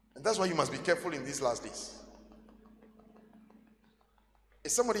 And that's why you must be careful in these last days.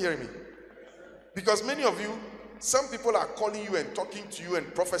 Is somebody hearing me? Because many of you, some people are calling you and talking to you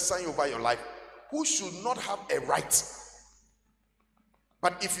and prophesying over your life who should not have a right.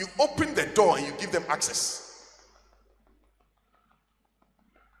 But if you open the door and you give them access,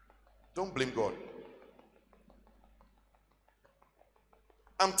 don't blame God.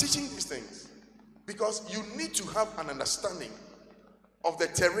 I'm teaching these things because you need to have an understanding of the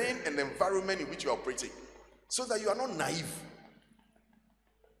terrain and the environment in which you are operating so that you are not naive.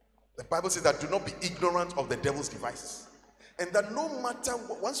 The Bible says that do not be ignorant of the devil's devices. And that no matter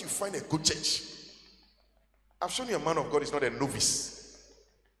what, once you find a good church, I've shown you a man of God is not a novice.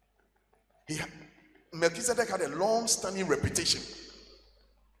 Melchizedek had a long-standing reputation.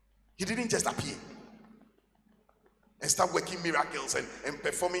 He didn't just appear and start working miracles and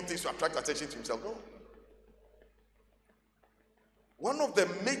performing things to attract attention to himself. No. One of the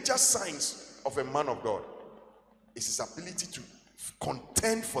major signs of a man of God is his ability to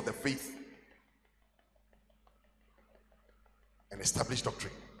contend for the faith and establish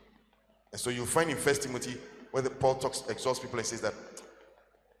doctrine. And so you'll find in 1 Timothy where Paul exhorts people and says that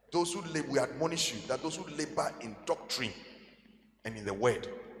those who labor, we admonish you that those who labor in doctrine and in the word,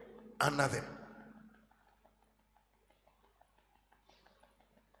 honor them.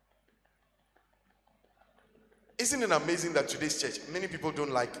 Isn't it amazing that today's church, many people don't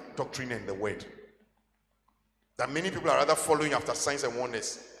like doctrine and the word? That many people are rather following after signs and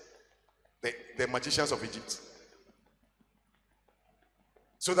wonders, the magicians of Egypt.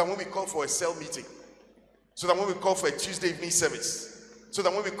 So that when we call for a cell meeting, so that when we call for a Tuesday evening service, so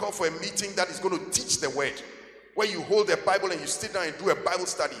that when we call for a meeting that is going to teach the word, where you hold the Bible and you sit down and do a Bible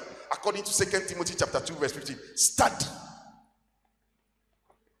study, according to 2 Timothy chapter 2 verse 15, study.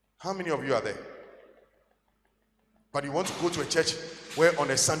 How many of you are there? But you want to go to a church where on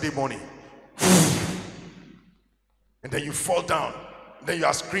a Sunday morning, and then you fall down, and then you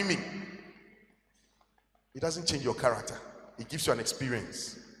are screaming. It doesn't change your character. It gives you an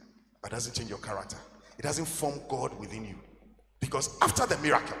experience, but doesn't change your character. It doesn't form God within you. Because after the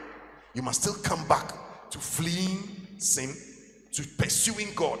miracle, you must still come back to fleeing sin, to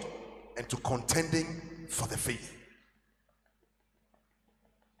pursuing God, and to contending for the faith.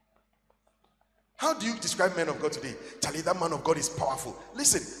 How do you describe men of God today? Charlie, that man of God is powerful.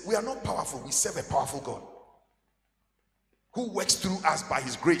 Listen, we are not powerful. We serve a powerful God who works through us by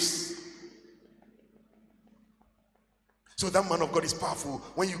his grace. So that man of God is powerful.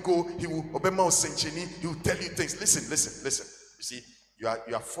 When you go, he will he will tell you things. Listen. You see, you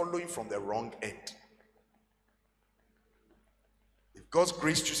are following from the wrong end. If God's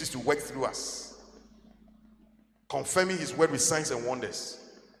grace chooses to work through us, confirming his word with signs and wonders,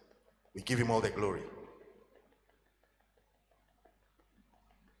 we give him all the glory.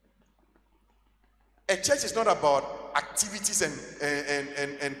 A church is not about activities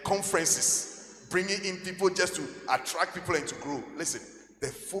and conferences, bringing in people just to attract people and to grow. Listen, the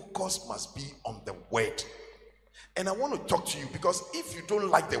focus must be on the word. And I want to talk to you because if you don't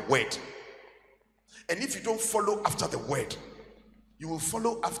like the word, and if you don't follow after the word, you will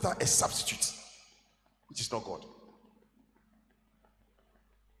follow after a substitute, which is not God.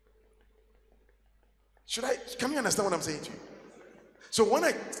 Can you understand what I'm saying to you? So when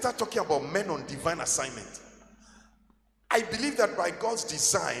I start talking about men on divine assignment, I believe that by God's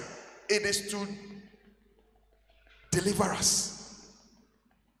design, it is to deliver us.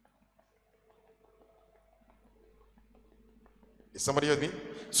 Is somebody with me?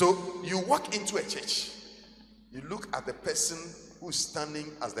 So you walk into a church, you look at the person who is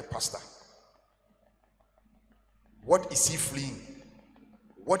standing as the pastor. What is he fleeing?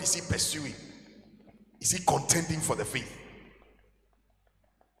 What is he pursuing? Is he contending for the faith?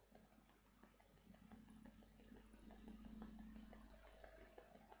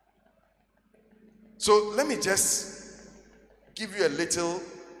 So let me just give you a little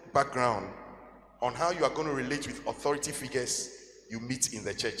background on how you are going to relate with authority figures you meet in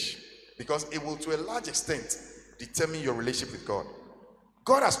the church, because it will to a large extent determine your relationship with God.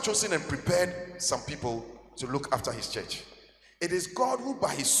 God has chosen and prepared some people to look after his church. It is God who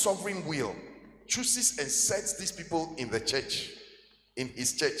by his sovereign will chooses and sets these people in the church, in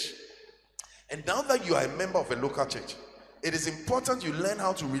his church. And now that you are a member of a local church, it is important you learn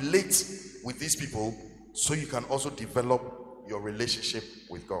how to relate with these people so you can also develop your relationship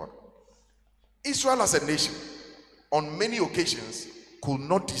with God. Israel as a nation, on many occasions, could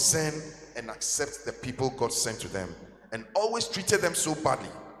not discern and accept the people God sent to them, and always treated them so badly,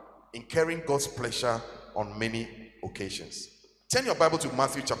 incurring God's pleasure on many occasions. Turn your Bible to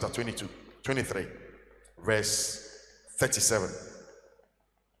Matthew chapter 23, verse 37.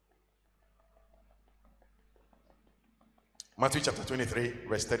 Matthew chapter 23,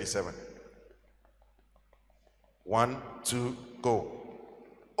 verse 37. 1, 2, go.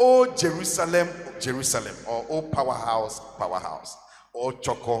 Oh Jerusalem, Jerusalem, or oh powerhouse, powerhouse, oh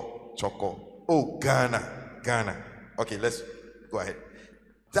Choco, Choco, oh Ghana, Ghana. Okay, let's go ahead.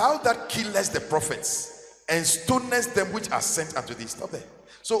 Thou that killest the prophets and stonest them which are sent unto thee. Stop there.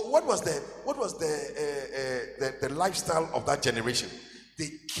 So what was the lifestyle of that generation? They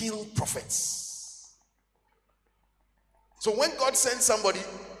killed prophets. So when God sends somebody,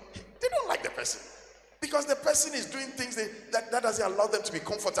 they don't like the person, because the person is doing things that doesn't allow them to be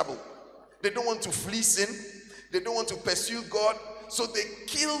comfortable. They don't want to flee sin. They don't want to pursue God. So they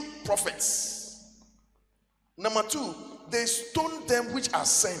kill prophets. Number two, they stone them which are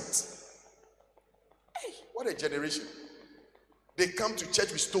sent. What a generation. They come to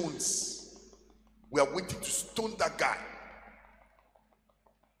church with stones. We are waiting to stone that guy.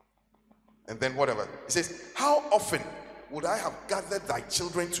 And then whatever. He says, how often would I have gathered thy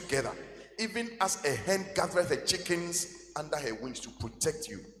children together, even as a hen gathereth her chickens under her wings to protect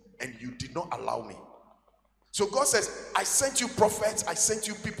you, and you did not allow me. So God says, I sent you prophets, I sent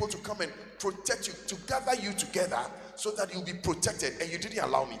you people to come and protect you, to gather you together so that you'll be protected, and you didn't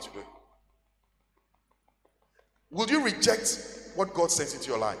allow me to do it. Will you reject what God sent into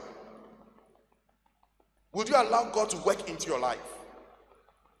your life? Would you allow God to work into your life?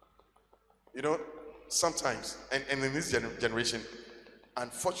 You know, sometimes, and in this generation,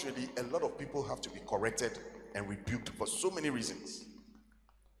 unfortunately, a lot of people have to be corrected and rebuked for so many reasons.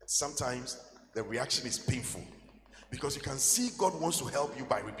 And sometimes the reaction is painful because you can see God wants to help you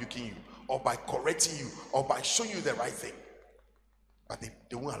by rebuking you or by correcting you or by showing you the right thing. But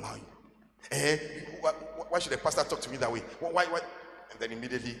they won't allow you. Why should a pastor talk to me that way? Why? And then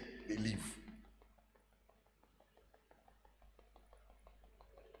immediately they leave.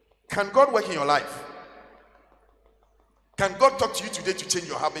 Can God work in your life? Can God talk to you today to change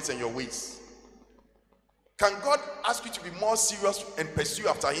your habits and your ways? Can God ask you to be more serious and pursue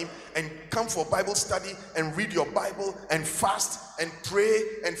after him and come for Bible study and read your Bible and fast and pray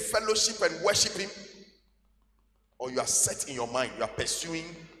and fellowship and worship him? Or you are set in your mind, you are pursuing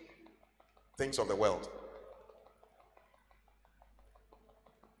things of the world.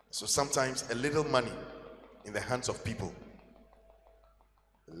 So sometimes a little money in the hands of people,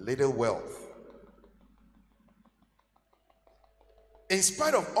 a little wealth, in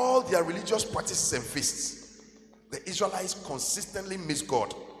spite of all their religious practices and feasts, the Israelites consistently miss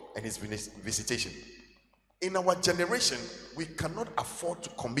God and his visitation. In our generation, we cannot afford to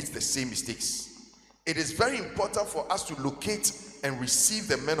commit the same mistakes. It is very important for us to locate and receive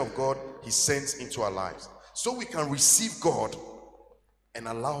the men of God he sends into our lives, so we can receive God and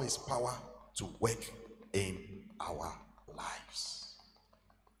allow his power to work in our lives.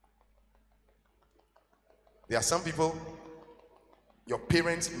 There are some people, your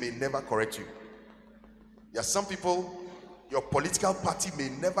parents may never correct you. There are some people, your political party may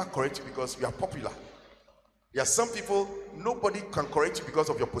never correct you because you are popular. There are some people, nobody can correct you because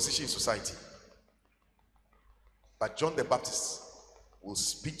of your position in society. But John the Baptist will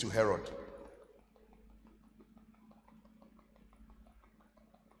speak to Herod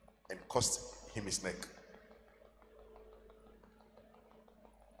and cost him his neck.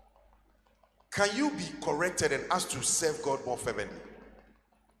 Can you be corrected and asked to serve God more fervently?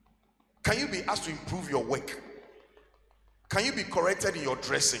 Can you be asked to improve your work? Can you be corrected in your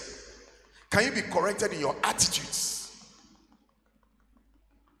dressing? Can you be corrected in your attitudes?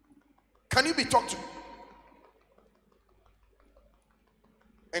 Can you be talked to?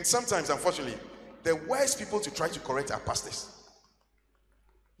 And sometimes, unfortunately, the worst people to try to correct are pastors.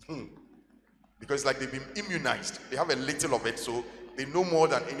 Because it's like they've been immunized. They have a little of it, so they know more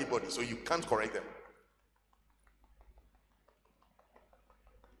than anybody, so you can't correct them.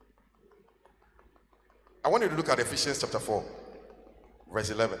 I want you to look at Ephesians chapter 4,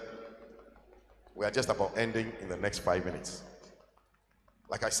 verse 11. We are just about ending in the next 5 minutes.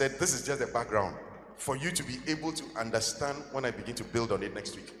 Like I said, this is just the background for you to be able to understand when I begin to build on it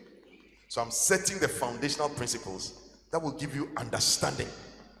next week. So I'm setting the foundational principles that will give you understanding.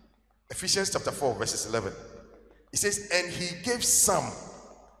 Ephesians chapter 4, verses 11. It says, and he gave some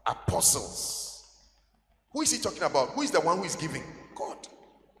apostles. Who is he talking about? Who is the one who is giving? God.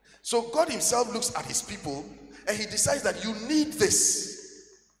 So God himself looks at his people and he decides that you need this.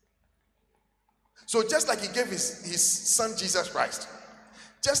 So just like he gave his son Jesus Christ,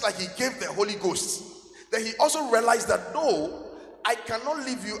 just like he gave the Holy Ghost, then he also realized that no, I cannot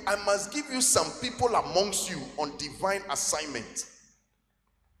leave you. I must give you some people amongst you on divine assignment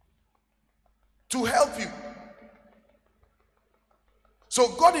to help you. So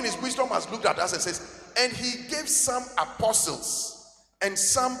God in his wisdom has looked at us and says, and he gave some apostles and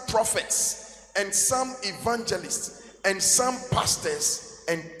some prophets and some evangelists and some pastors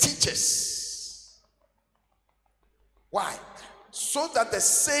and teachers. Why? So that the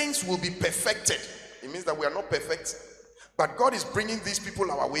saints will be perfected. It means that we are not perfect, but God is bringing these people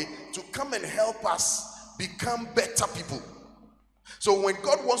our way to come and help us become better people. So when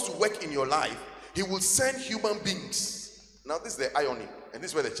God wants to work in your life, he will send human beings. Now this is the irony, and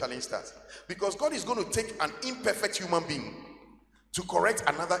this is where the challenge starts. Because God is going to take an imperfect human being to correct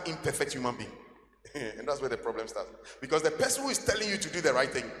another imperfect human being. And that's where the problem starts. Because the person who is telling you to do the right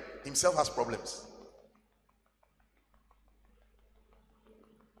thing himself has problems.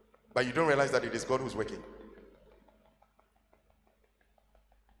 But you don't realize that it is God who's working.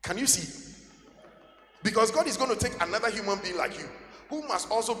 Can you see? Because God is going to take another human being like you, who must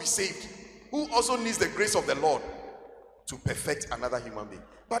also be saved, who also needs the grace of the Lord to perfect another human being.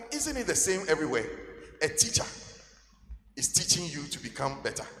 But isn't it the same everywhere? A teacher is teaching you to become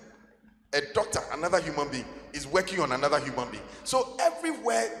better. A doctor, another human being, is working on another human being. So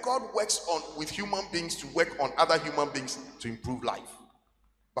everywhere God works on with human beings to work on other human beings to improve life.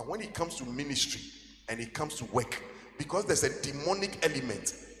 But when it comes to ministry and it comes to work, because there's a demonic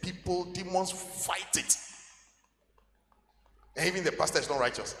element, demons fight it. And even the pastor is not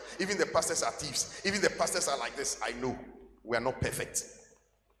righteous. Even the pastors are thieves. Even the pastors are like this. I know we are not perfect.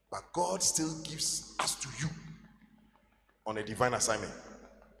 But God still gives us to you on a divine assignment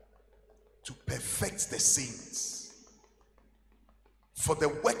to perfect the saints for the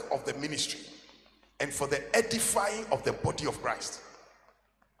work of the ministry and for the edifying of the body of Christ.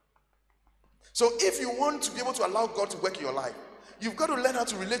 So if you want to be able to allow God to work in your life, you've got to learn how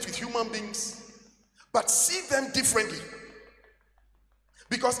to relate with human beings, but see them differently.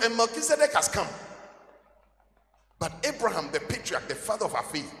 Because a Melchizedek has come, but Abraham, the patriarch, the father of our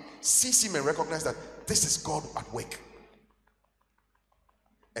faith, sees him and recognizes that this is God at work.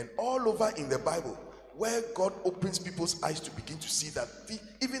 And all over in the Bible, where God opens people's eyes to begin to see that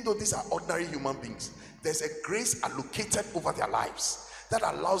even though these are ordinary human beings, there's a grace allocated over their lives that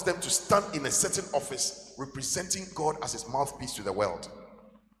allows them to stand in a certain office representing God as his mouthpiece to the world.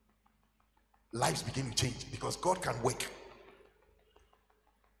 Lives begin to change because God can work.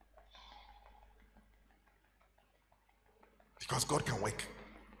 Because God can work.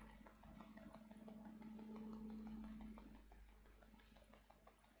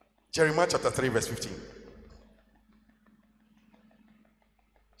 Jeremiah chapter 3 verse 15.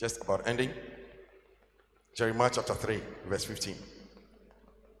 Just about ending. Jeremiah chapter 3 verse 15.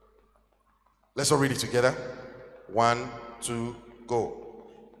 Let's all read it together. 1, 2, go.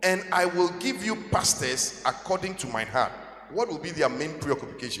 And I will give you pastors according to mine heart. What will be their main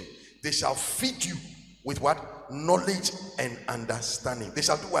preoccupation? They shall feed you with what? Knowledge and understanding. They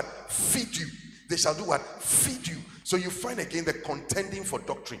shall do what? Feed you. They shall do what? Feed you. So you find again the contending for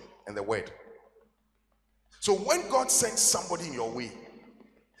doctrine and the word. So when God sends somebody in your way,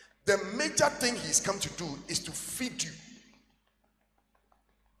 the major thing he's come to do is to feed you.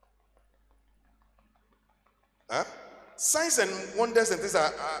 Signs and wonders and things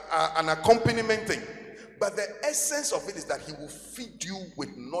are an accompaniment thing. But the essence of it is that he will feed you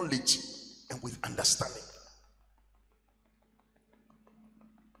with knowledge and with understanding.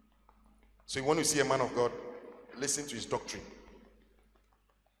 So you want to see a man of God, listen to his doctrine.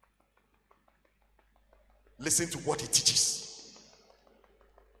 Listen to what he teaches.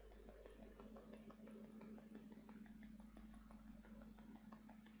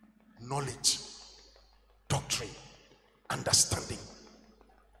 Knowledge, doctrine, understanding.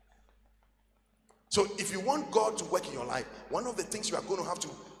 So if you want God to work in your life, one of the things you are going to have to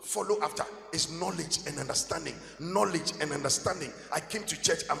follow after is knowledge and understanding. Knowledge and understanding. I came to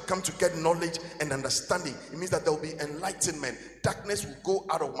church, I'm come to get knowledge and understanding. It means that there will be enlightenment. Darkness will go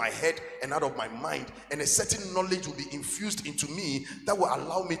out of my head and out of my mind, and a certain knowledge will be infused into me that will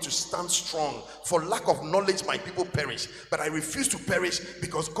allow me to stand strong. For lack of knowledge, my people perish. But I refuse to perish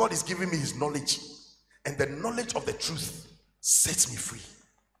because God is giving me his knowledge. And the knowledge of the truth sets me free.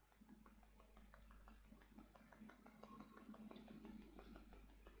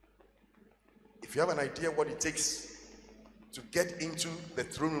 If you have an idea what it takes to get into the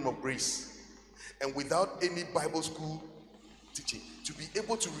throne room of grace, and without any Bible school teaching, to be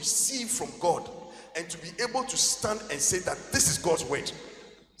able to receive from God and to be able to stand and say that this is God's word,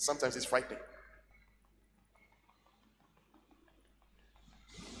 sometimes it's frightening.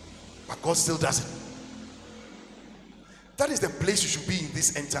 But God still does it. That is the place you should be in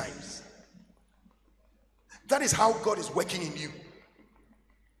these end times. That is how God is working in you.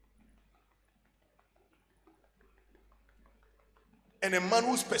 And a man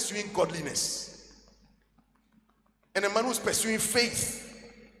who's pursuing godliness, and a man who's pursuing faith,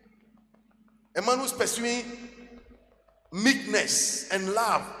 a man who's pursuing meekness and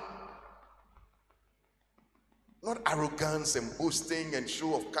love, not arrogance and boasting and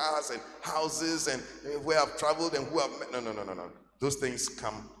show of cars and houses and where I've traveled and who I've met. No. Those things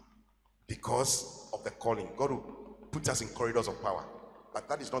come because of the calling. God will put us in corridors of power, but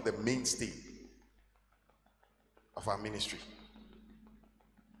that is not the mainstay of our ministry.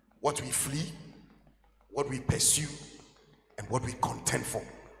 What we flee, what we pursue, and what we contend for.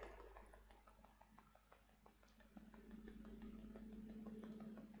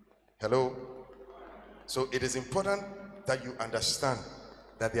 Hello? So it is important that you understand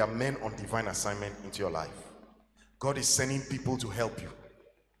that there are men on divine assignment into your life. God is sending people to help you.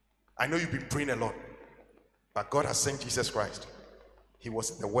 I know you've been praying a lot. But God has sent Jesus Christ. He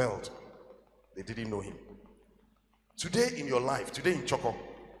was in the world. They didn't know him. Today in your life, today in Choco,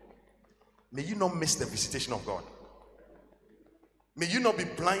 may you not miss the visitation of God. May you not be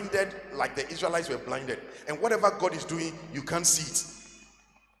blinded like the Israelites were blinded. And whatever God is doing, you can't see it.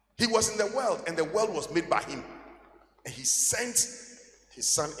 He was in the world, and the world was made by him. And he sent his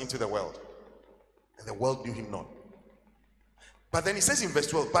son into the world. And the world knew him not. But then he says in verse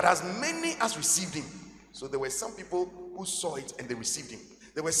 12, but as many as received him. So there were some people who saw it and they received him.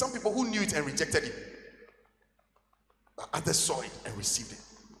 There were some people who knew it and rejected him. But others saw it and received it.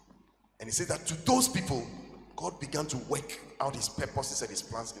 And he said that to those people, God began to work out his purposes and his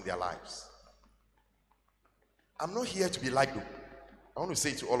plans in their lives. I'm not here to be liked though. I want to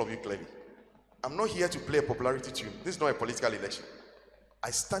say it to all of you clearly. I'm not here to play a popularity tune. This is not a political election.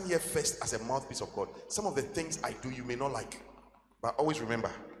 I stand here first as a mouthpiece of God. Some of the things I do you may not like, but always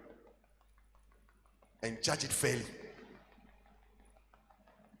remember and judge it fairly.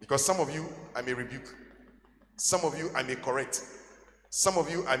 Because some of you I may rebuke, some of you I may correct, some of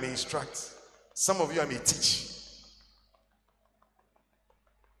you I may instruct, some of you I may teach.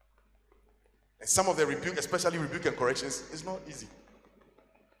 And some of the rebuke, especially rebuke and corrections, is not easy.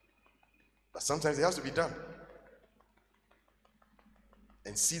 But sometimes it has to be done.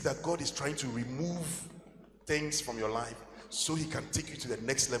 And see that God is trying to remove things from your life so he can take you to the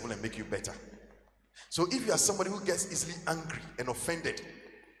next level and make you better. So if you are somebody who gets easily angry and offended,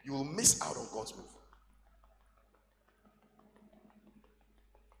 you will miss out on God's move.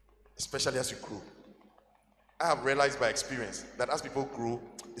 Especially as you grow. I have realized by experience that as people grow,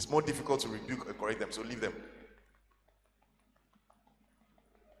 it's more difficult to rebuke or correct them, so leave them.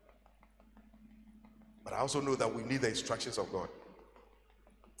 But I also know that we need the instructions of God.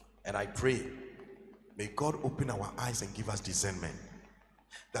 And I pray, may God open our eyes and give us discernment.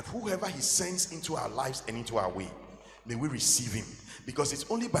 That whoever he sends into our lives and into our way, may we receive him. Because it's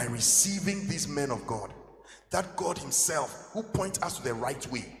only by receiving these men of God that God himself who points us to the right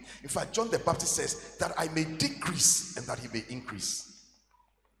way. In fact, John the Baptist says that I may decrease and that he may increase.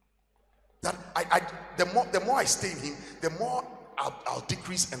 That the more I stay in him, the more I'll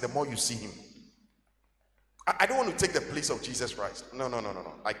decrease and the more you see him. I don't want to take the place of Jesus Christ. No.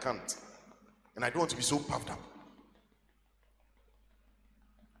 I can't. And I don't want to be so puffed up.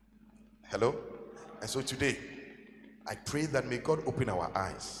 Hello? And so today, I pray that may God open our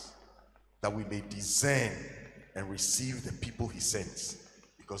eyes, that we may discern and receive the people he sends.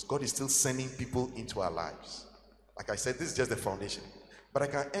 Because God is still sending people into our lives. Like I said, this is just the foundation. But I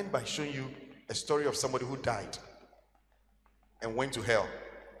can end by showing you a story of somebody who died and went to hell.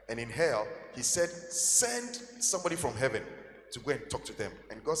 And in hell, he said, send somebody from heaven to go and talk to them.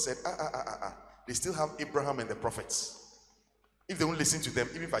 And God said, they still have Abraham and the prophets. If they won't listen to them,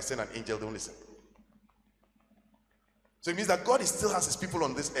 even if I send an angel, they won't listen. So it means that God still has his people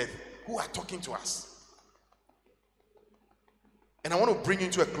on this earth who are talking to us. And I want to bring you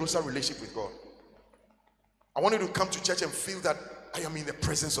into a closer relationship with God. I want you to come to church and feel that I am in the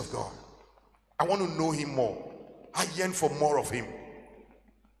presence of God. I want to know him more. I yearn for more of him.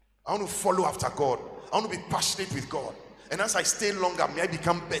 I want to follow after God. I want to be passionate with God. And as I stay longer, may I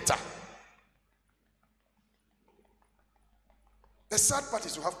become better. The sad part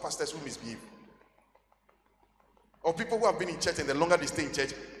is to have pastors who misbehave. Or people who have been in church, and the longer they stay in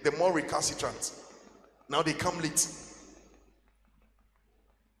church, the more recalcitrant. Now they come late.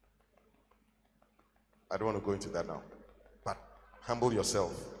 I don't want to go into that now. But humble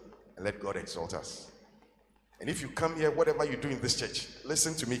yourself and let God exalt us. And if you come here, whatever you do in this church,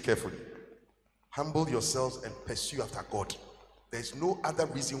 listen to me carefully. Humble yourselves and pursue after God. There's no other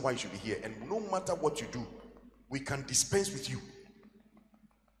reason why you should be here. And no matter what you do, we can dispense with you.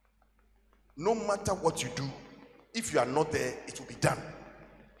 No matter what you do, if you are not there, it will be done.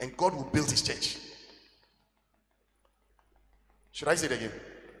 And God will build his church. Should I say it again?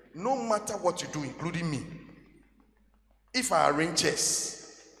 No matter what you do, including me, if I arrange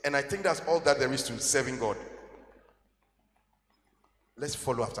chairs, and I think that's all that there is to serving God, let's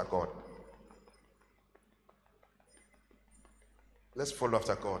follow after God. Let's follow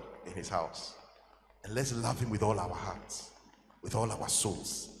after God in his house. And let's love him with all our hearts, with all our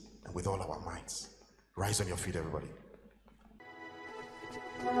souls, and with all our minds. Rise on your feet, everybody.